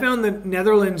untrue. I found the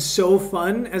Netherlands so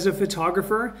fun as a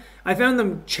photographer. I found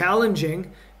them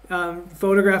challenging,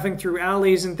 photographing through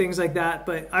alleys and things like that,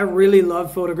 but I really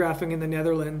love photographing in the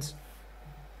Netherlands.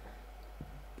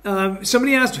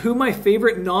 Somebody asked who my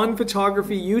favorite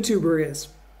non-photography YouTuber is.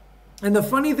 And the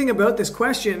funny thing about this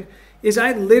question is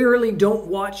I literally don't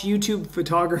watch YouTube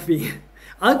photography.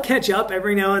 I'll catch up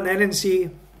every now and then and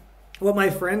see what my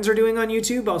friends are doing on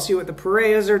YouTube. I'll see what the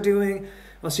Pereas are doing.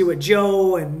 I'll see what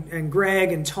Joe and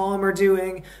Greg and Tom are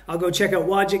doing. I'll go check out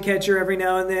Wadget Catcher every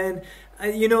now and then.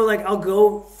 I'll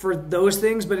go for those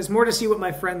things, but it's more to see what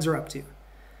my friends are up to.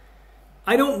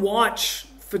 I don't watch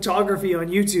photography on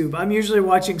YouTube. I'm usually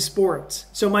watching sports.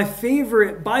 So by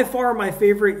far my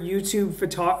favorite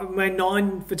my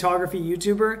non-photography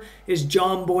YouTuber is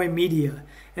John Boy Media.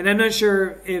 And I'm not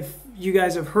sure if you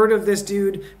guys have heard of this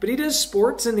dude, but he does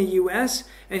sports in the US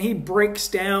and he breaks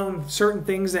down certain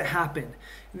things that happen.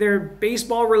 They're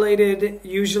baseball related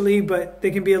usually, but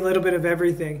they can be a little bit of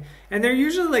everything. And they're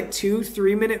usually like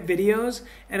 2-3 minute videos,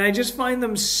 and I just find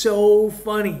them so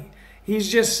funny. He's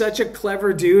just such a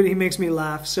clever dude. He makes me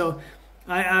laugh. So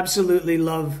I absolutely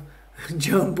love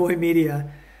John Boy Media.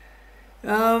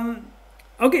 Okay,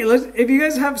 if you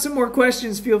guys have some more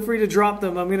questions, feel free to drop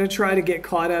them. I'm going to try to get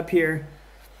caught up here.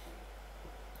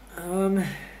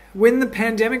 When the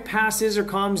pandemic passes or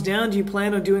calms down, do you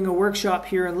plan on doing a workshop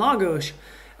here in Lagos?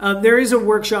 There is a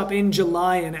workshop in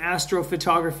July in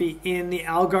astrophotography in the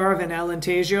Algarve and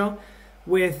Alentejo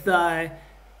with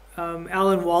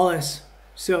Alan Wallace.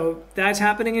 So that's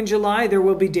happening in July. There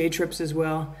will be day trips as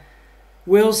well.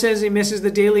 Will says he misses the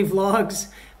daily vlogs.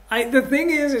 The thing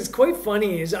is, it's quite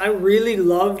funny, is I really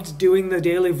loved doing the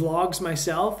daily vlogs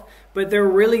myself, but they're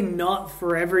really not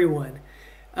for everyone.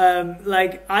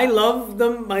 I love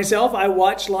them myself. I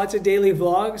watch lots of daily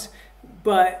vlogs,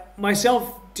 but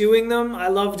myself doing them, I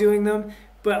love doing them,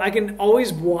 but I can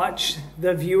always watch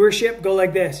the viewership go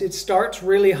like this. It starts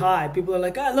really high. People are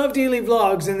like, I love daily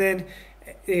vlogs, and then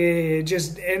it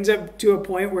just ends up to a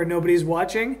point where nobody's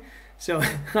watching. So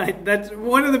that's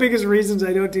one of the biggest reasons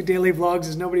I don't do daily vlogs,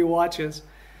 is nobody watches.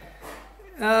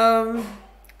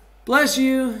 Bless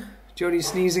you. Jody's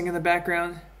sneezing in the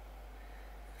background.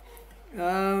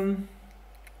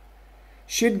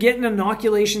 Should get an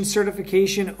inoculation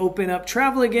certification open up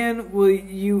travel again? Will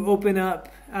you open up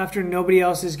after nobody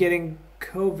else is getting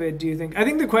COVID, do you think? I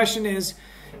think the question is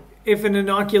if an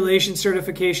inoculation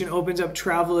certification opens up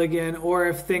travel again, or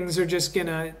if things are just going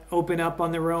to open up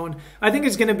on their own. I think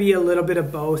it's going to be a little bit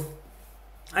of both.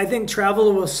 I think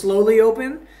travel will slowly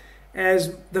open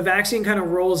as the vaccine kind of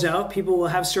rolls out. People will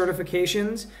have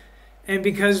certifications, and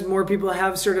because more people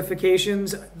have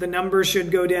certifications, the numbers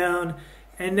should go down.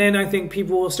 And then I think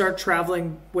people will start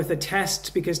traveling with a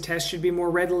test, because tests should be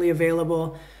more readily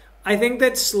available. I think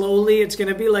that slowly it's going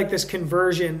to be like this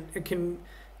convergence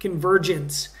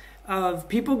of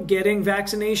people getting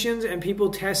vaccinations and people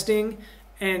testing,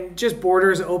 and just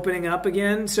borders opening up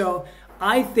again. So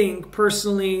I think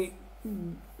personally,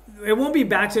 it won't be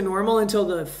back to normal until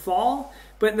the fall,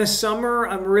 but in the summer,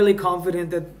 I'm really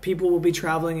confident that people will be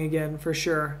traveling again for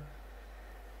sure.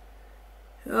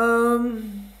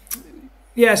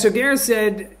 Yeah, so Gareth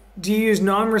said, do you use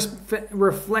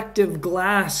non-reflective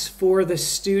glass for the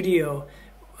studio?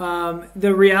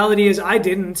 The reality is I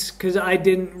didn't, because I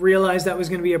didn't realize that was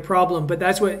going to be a problem, but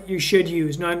that's what you should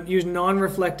use. Use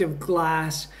non-reflective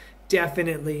glass,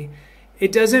 definitely.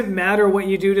 It doesn't matter what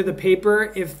you do to the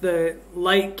paper if the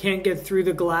light can't get through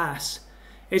the glass.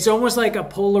 It's almost like a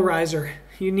polarizer.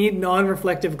 You need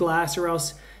non-reflective glass, or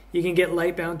else you can get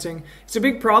light bouncing. It's a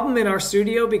big problem in our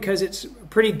studio because it's a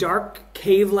pretty dark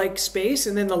cave-like space,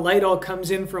 and then the light all comes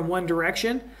in from one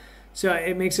direction. So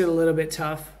it makes it a little bit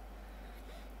tough.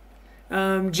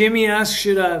 Jimmy asks,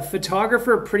 should a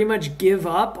photographer pretty much give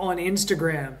up on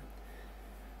Instagram?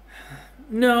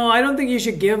 No, I don't think you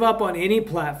should give up on any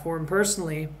platform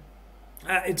personally.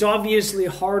 It's obviously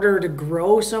harder to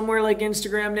grow somewhere like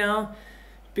Instagram now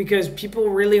because people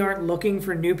really aren't looking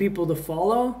for new people to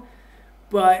follow.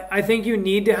 But I think you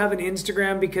need to have an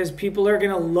Instagram because people are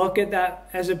going to look at that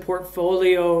as a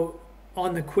portfolio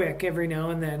on the quick every now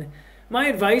and then. My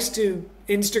advice to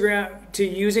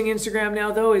using Instagram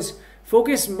now, though, is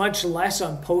focus much less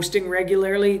on posting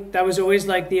regularly. That was always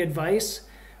like the advice,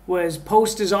 was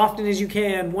post as often as you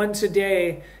can, once a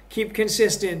day, keep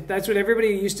consistent. That's what everybody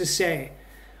used to say.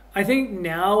 I think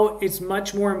now it's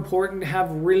much more important to have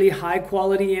really high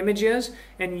quality images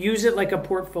and use it like a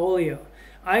portfolio.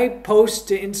 I post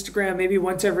to Instagram maybe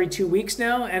once every 2 weeks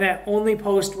now, and I only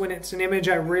post when it's an image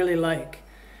I really like.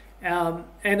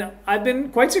 And I've been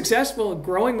quite successful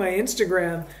growing my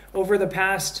Instagram over the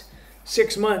past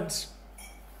 6 months,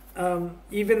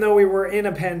 even though we were in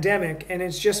a pandemic, and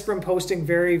it's just from posting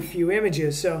very few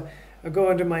images. So I go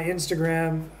into my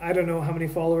Instagram, I don't know how many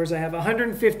followers I have,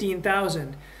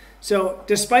 115,000. So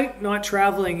despite not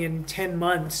traveling in 10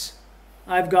 months,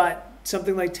 I've got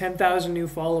something like 10,000 new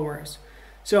followers.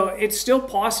 So it's still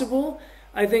possible.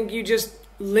 I think you just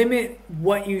limit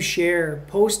what you share.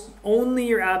 Post only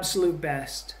your absolute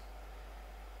best.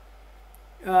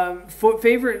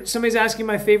 Somebody's asking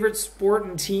my favorite sport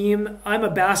and team. I'm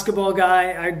a basketball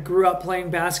guy. I grew up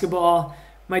playing basketball.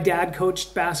 My dad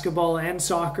coached basketball and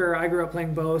soccer. I grew up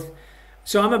playing both.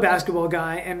 So I'm a basketball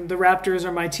guy, and the Raptors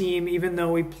are my team, even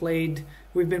though we've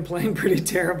been playing pretty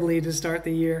terribly to start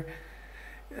the year.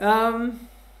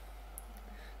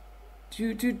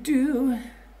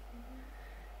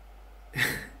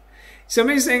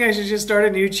 Somebody's saying I should just start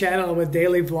a new channel with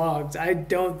daily vlogs. I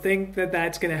don't think that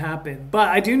that's going to happen. But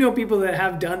I do know people that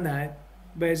have done that,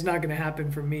 but it's not going to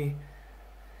happen for me.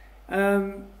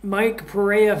 Mike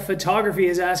Perea Photography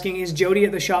is asking, is Jody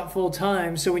at the shop full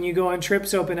time? So when you go on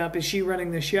trips open up, is she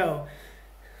running the show?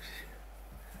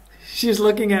 She's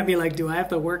looking at me like, do I have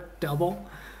to work double?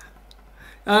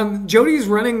 Jody's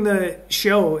running the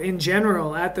show in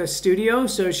general at the studio,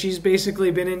 so she's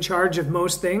basically been in charge of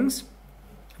most things.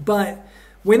 But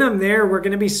when I'm there, we're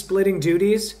going to be splitting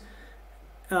duties,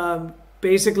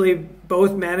 basically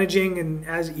both managing and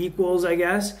as equals, I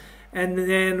guess. And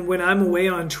then when I'm away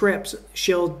on trips,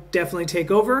 she'll definitely take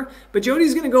over. But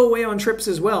Jody's going to go away on trips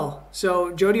as well.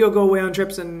 So Jody will go away on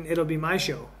trips and it'll be my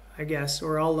show, I guess,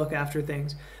 or I'll look after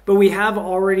things. But we have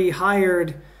already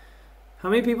hired, how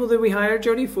many people did we hire,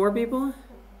 Jody? 4 people?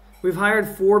 We've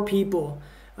hired 4 people.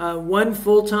 1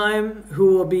 full-time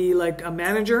who will be like a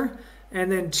manager, and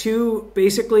then 2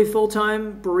 basically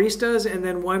full-time baristas, and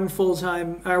then 1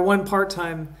 full-time or 1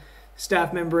 part-time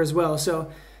staff member as well.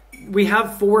 So we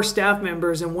have 4 staff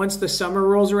members, and once the summer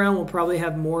rolls around, we'll probably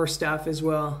have more staff as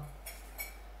well.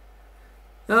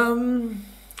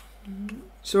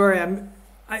 Sorry,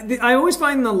 I always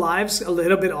find the lives a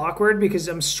little bit awkward because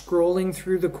I'm scrolling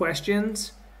through the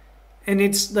questions, and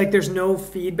it's like there's no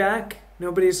feedback.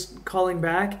 Nobody's calling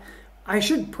back. I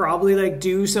should probably like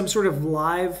do some sort of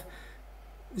live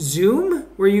Zoom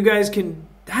where you guys can.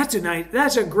 That's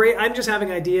a great. I'm just having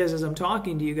ideas as I'm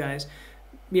talking to you guys.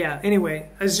 Yeah, anyway,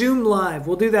 a Zoom live.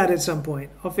 We'll do that at some point.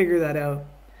 I'll figure that out.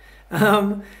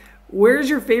 Where's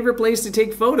your favorite place to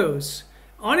take photos?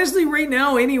 Honestly, right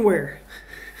now, anywhere.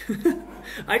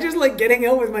 I just like getting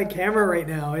out with my camera right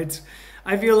now.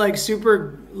 I feel like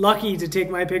super lucky to take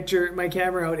my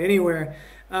camera out anywhere.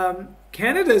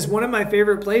 Canada is one of my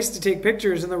favorite places to take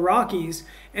pictures in the Rockies,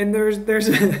 and there's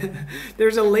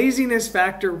a laziness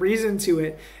factor reason to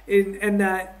it, and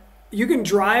that you can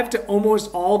drive to almost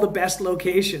all the best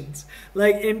locations.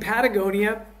 Like in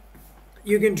Patagonia,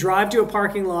 you can drive to a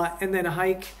parking lot and then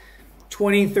hike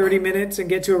 20-30 minutes and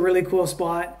get to a really cool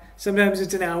spot. Sometimes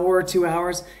it's an hour or 2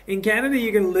 hours. In Canada,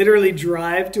 you can literally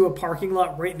drive to a parking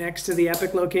lot right next to the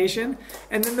epic location.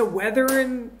 And then the weather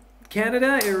in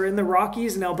Canada or in the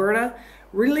Rockies in Alberta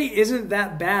really isn't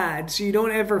that bad. So you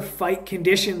don't ever fight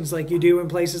conditions like you do in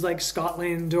places like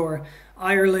Scotland or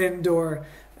Ireland or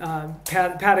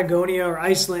Patagonia or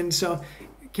Iceland. So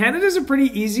Canada's a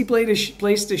pretty easy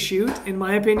place to shoot, in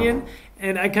my opinion.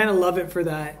 And I kind of love it for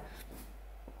that.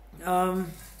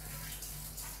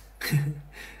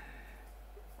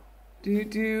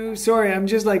 Sorry, I'm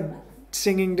just like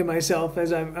singing to myself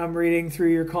as I'm reading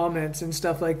through your comments and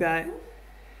stuff like that.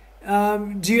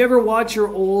 Do you ever watch your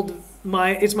old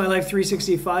It's My Life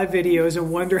 365 videos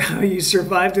and wonder how you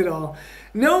survived it all?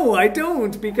 No, I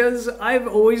don't, because I've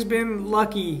always been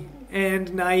lucky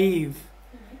and naive.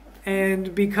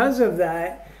 And because of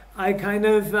that, I kind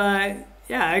of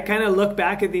look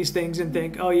back at these things and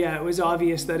think, oh yeah, it was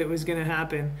obvious that it was going to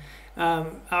happen.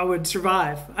 I would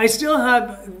survive. I still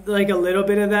have like a little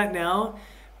bit of that now,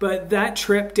 but that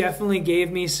trip definitely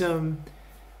gave me some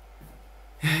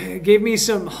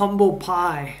humble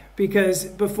pie, because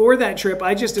before that trip,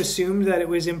 I just assumed that it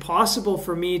was impossible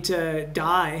for me to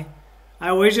die. I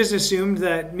always just assumed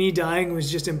that me dying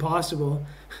was just impossible.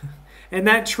 And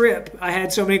that trip, I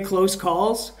had so many close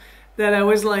calls that I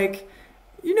was like,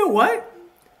 you know what?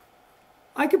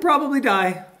 I could probably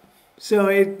die. So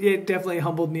it definitely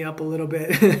humbled me up a little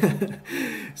bit.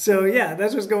 So yeah,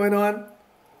 that's what's going on.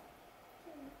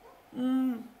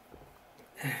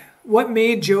 What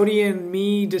made Jody and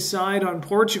me decide on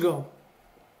Portugal?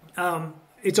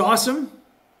 It's awesome.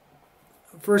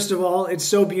 First of all, it's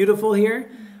so beautiful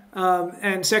here.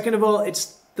 And second of all,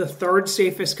 it's the 3rd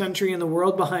safest country in the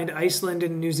world behind Iceland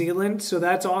and New Zealand. So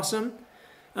that's awesome.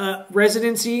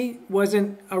 Residency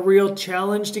wasn't a real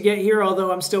challenge to get here,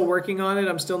 although I'm still working on it.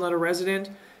 I'm still not a resident,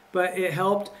 but it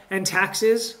helped. And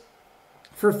taxes.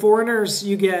 For foreigners,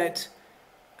 you get,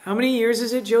 how many years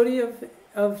is it, Jody,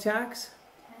 of tax?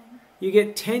 10. You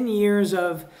get 10 years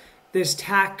of this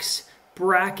tax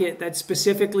bracket that's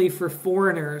specifically for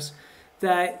foreigners,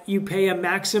 that you pay a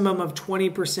maximum of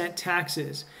 20%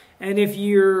 taxes. And if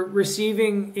you're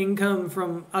receiving income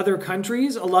from other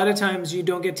countries, a lot of times you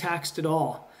don't get taxed at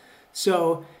all.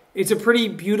 So it's a pretty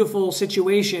beautiful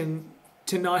situation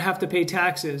to not have to pay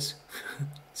taxes.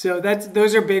 So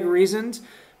those are big reasons.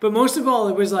 But most of all,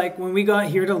 it was like when we got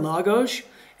here to Lagos,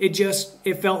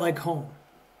 it felt like home.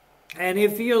 And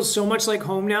it feels so much like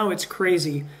home now, it's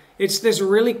crazy. It's this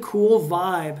really cool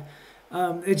vibe.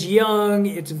 It's young,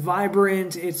 it's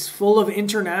vibrant, it's full of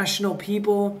international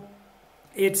people.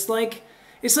 It's like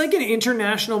an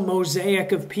international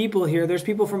mosaic of people here. There's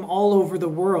people from all over the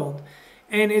world.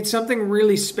 And it's something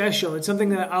really special. It's something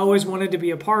that I always wanted to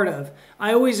be a part of.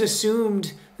 I always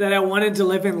assumed that I wanted to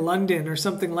live in London or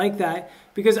something like that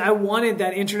because I wanted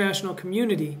that international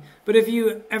community. But if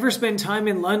you ever spend time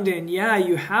in London, yeah,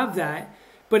 you have that.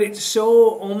 But it's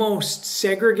so almost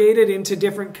segregated into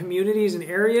different communities and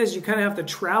areas, you kind of have to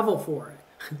travel for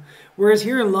it. Whereas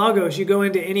here in Lagos, you go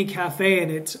into any cafe and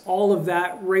it's all of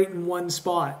that right in one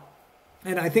spot.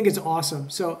 And I think it's awesome.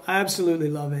 So I absolutely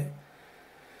love it.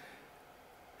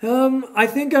 I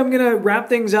think I'm going to wrap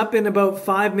things up in about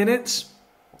 5 minutes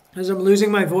as I'm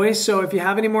losing my voice. So if you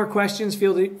have any more questions,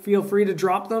 feel free to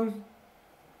drop them.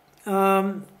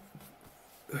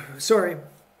 Sorry.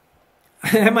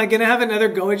 Am I going to have another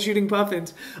go at shooting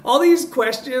puffins? All these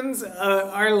questions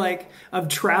are like of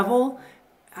travel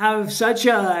have such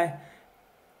a...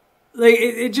 Like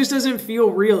it just doesn't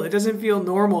feel real. It doesn't feel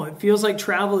normal. It feels like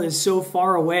travel is so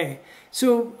far away.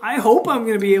 So I hope I'm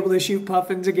going to be able to shoot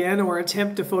puffins again or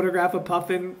attempt to photograph a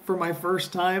puffin for my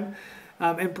first time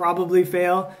and probably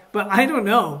fail. But I don't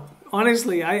know.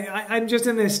 Honestly, I'm just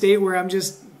in this state where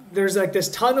there's like this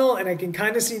tunnel and I can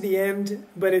kind of see the end,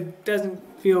 but it doesn't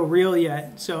feel real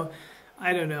yet. So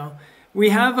I don't know.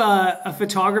 We have a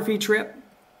photography trip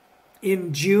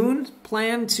in June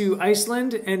planned to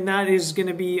Iceland, and that is going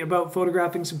to be about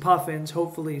photographing some puffins,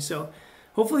 hopefully. So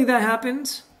hopefully that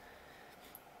happens.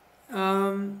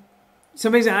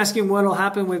 Somebody's asking what will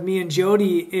happen with me and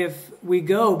Jody if we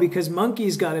go because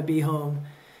Monkey's got to be home.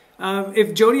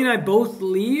 If Jody and I both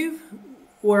leave,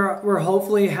 we're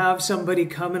hopefully have somebody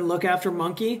come and look after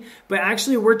Monkey. But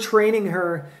actually, we're training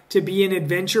her to be an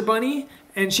adventure bunny,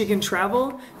 and she can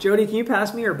travel. Jody, can you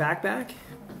pass me her backpack?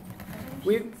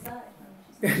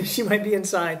 She might be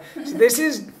inside. So this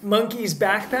is Monkey's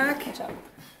backpack.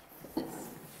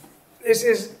 This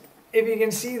is, if you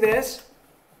can see this,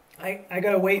 I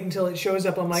gotta wait until it shows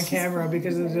up on my camera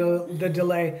because of the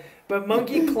delay. But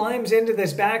Monkey climbs into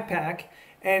this backpack,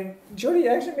 and Jody,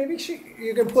 actually, maybe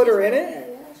you can put her in it.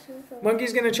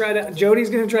 Jody's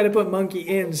gonna try to put Monkey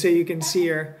in so you can see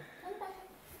her.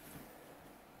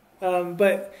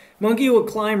 But Monkey will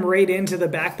climb right into the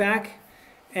backpack,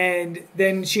 and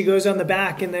then she goes on the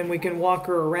back, and then we can walk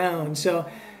her around. So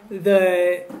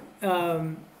the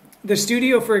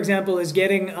studio, for example, is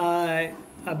getting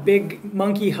a big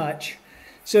monkey hutch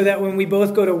so that when we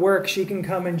both go to work, she can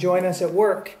come and join us at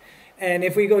work. And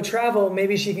if we go travel,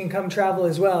 maybe she can come travel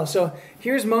as well. So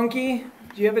here's Monkey.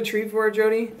 Do you have a treat for her,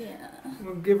 Jody? Yeah.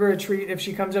 We'll give her a treat if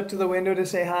she comes up to the window to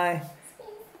say hi.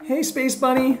 Hey, Space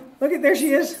Bunny. Look there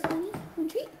she is. Space Bunny,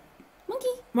 want a treat? Monkey.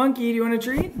 Monkey, do you want a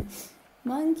treat?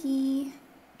 Monkey.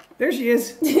 There she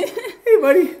is. Hey,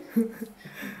 buddy.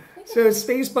 So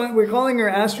Space Bunny, we're calling her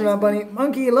Astronaut Bunny.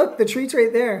 Monkey, look, the treat's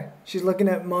right there. She's looking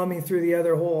at Mommy through the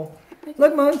other hole.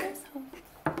 Look, Monk.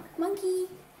 Monkey.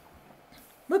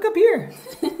 Look up here.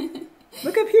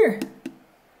 Look up here.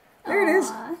 There it is.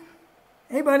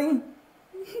 Hey, buddy.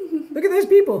 Look at those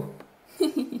people.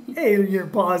 Hey, your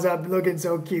paws up looking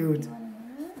so cute.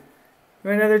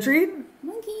 Want another treat?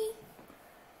 Monkey.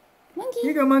 Monkey.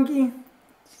 Here you go, Monkey.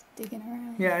 She's digging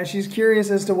around. Yeah, she's curious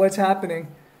as to what's happening.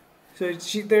 So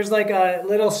there's like a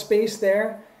little space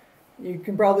there. You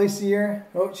can probably see her.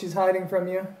 Oh, she's hiding from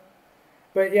you.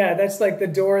 But yeah, that's like the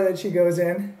door that she goes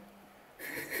in.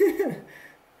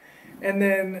 And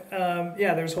then,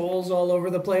 yeah, there's holes all over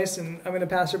the place. And I'm going to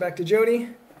pass her back to Jody.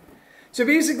 So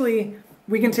basically,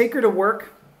 we can take her to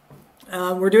work.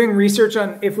 We're doing research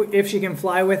on if she can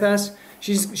fly with us.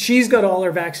 She's got all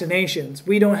her vaccinations.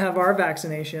 We don't have our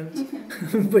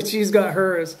vaccinations, but she's got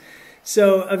hers.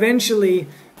 So eventually,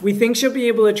 we think she'll be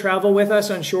able to travel with us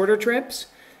on shorter trips.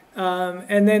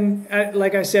 And then,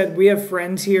 like I said, we have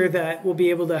friends here that will be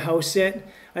able to house sit.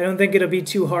 I don't think it'll be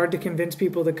too hard to convince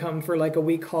people to come for like a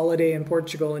week holiday in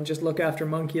Portugal and just look after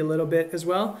Monkey a little bit as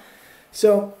well.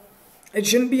 So it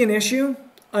shouldn't be an issue.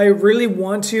 I really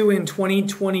want to, in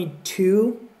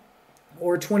 2022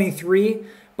 or 23,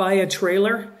 buy a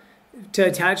trailer to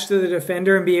attach to the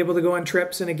Defender and be able to go on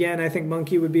trips. And again, I think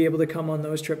Monkey would be able to come on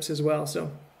those trips as well.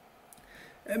 So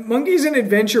Monkey's an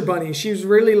adventure bunny. She's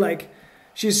really like,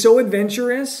 she's so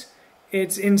adventurous.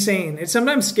 It's insane. It's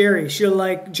sometimes scary. She'll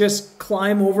like just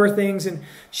climb over things, and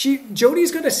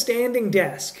Jody's got a standing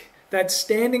desk that's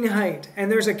standing height, and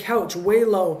there's a couch way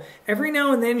low. Every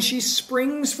now and then she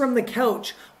springs from the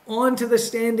couch onto the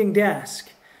standing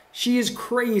desk. She is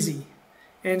crazy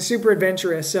and super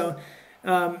adventurous. So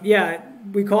yeah,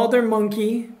 we called her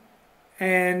Monkey,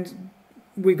 and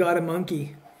we got a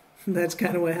monkey. That's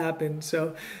kind of what happened.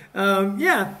 So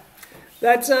yeah.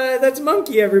 That's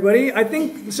Monkey, everybody. I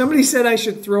think somebody said I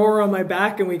should throw her on my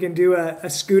back and we can do a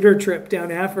scooter trip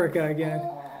down Africa again.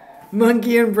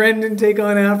 Monkey and Brendan take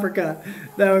on Africa.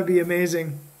 That would be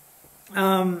amazing.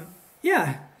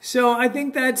 Yeah, so I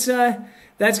think that's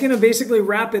going to basically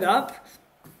wrap it up.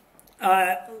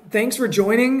 Thanks for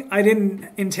joining. I didn't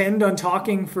intend on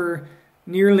talking for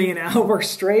nearly an hour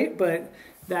straight, but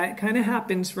that kind of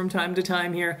happens from time to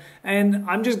time here. And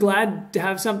I'm just glad to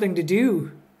have something to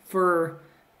do for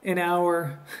an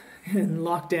hour in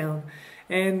lockdown.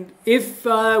 And if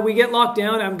we get locked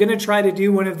down, I'm going to try to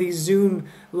do one of these Zoom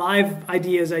live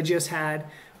ideas I just had.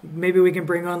 Maybe we can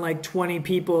bring on like 20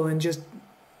 people and just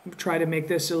try to make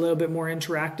this a little bit more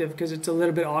interactive, because it's a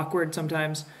little bit awkward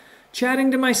sometimes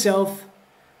chatting to myself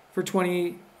for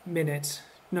 20 minutes.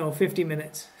 No, 50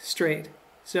 minutes straight.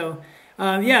 So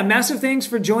yeah, massive thanks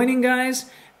for joining,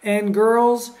 guys and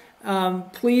girls.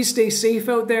 Please stay safe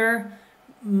out there.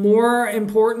 More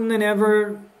important than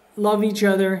ever, love each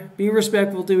other, be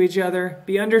respectful to each other,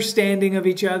 be understanding of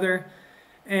each other,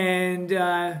 and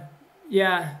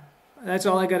yeah, that's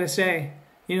all I gotta say.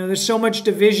 You know, there's so much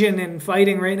division and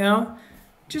fighting right now.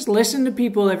 Just listen to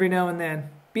people every now and then.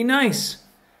 Be nice.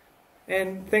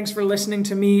 And thanks for listening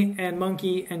to me and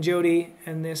Monkey and Jody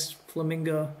and this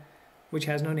flamingo, which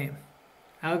has no name.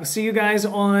 I'll see you guys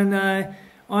on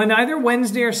either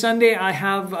Wednesday or Sunday. I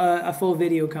have a full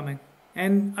video coming.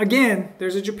 And again,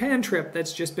 there's a Japan trip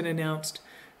that's just been announced.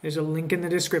 There's a link in the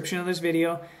description of this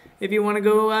video if you want to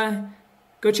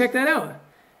go check that out.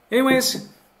 Anyways,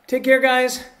 take care,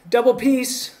 guys. Double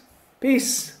peace.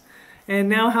 Peace. And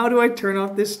now how do I turn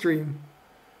off this stream?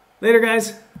 Later,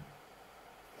 guys.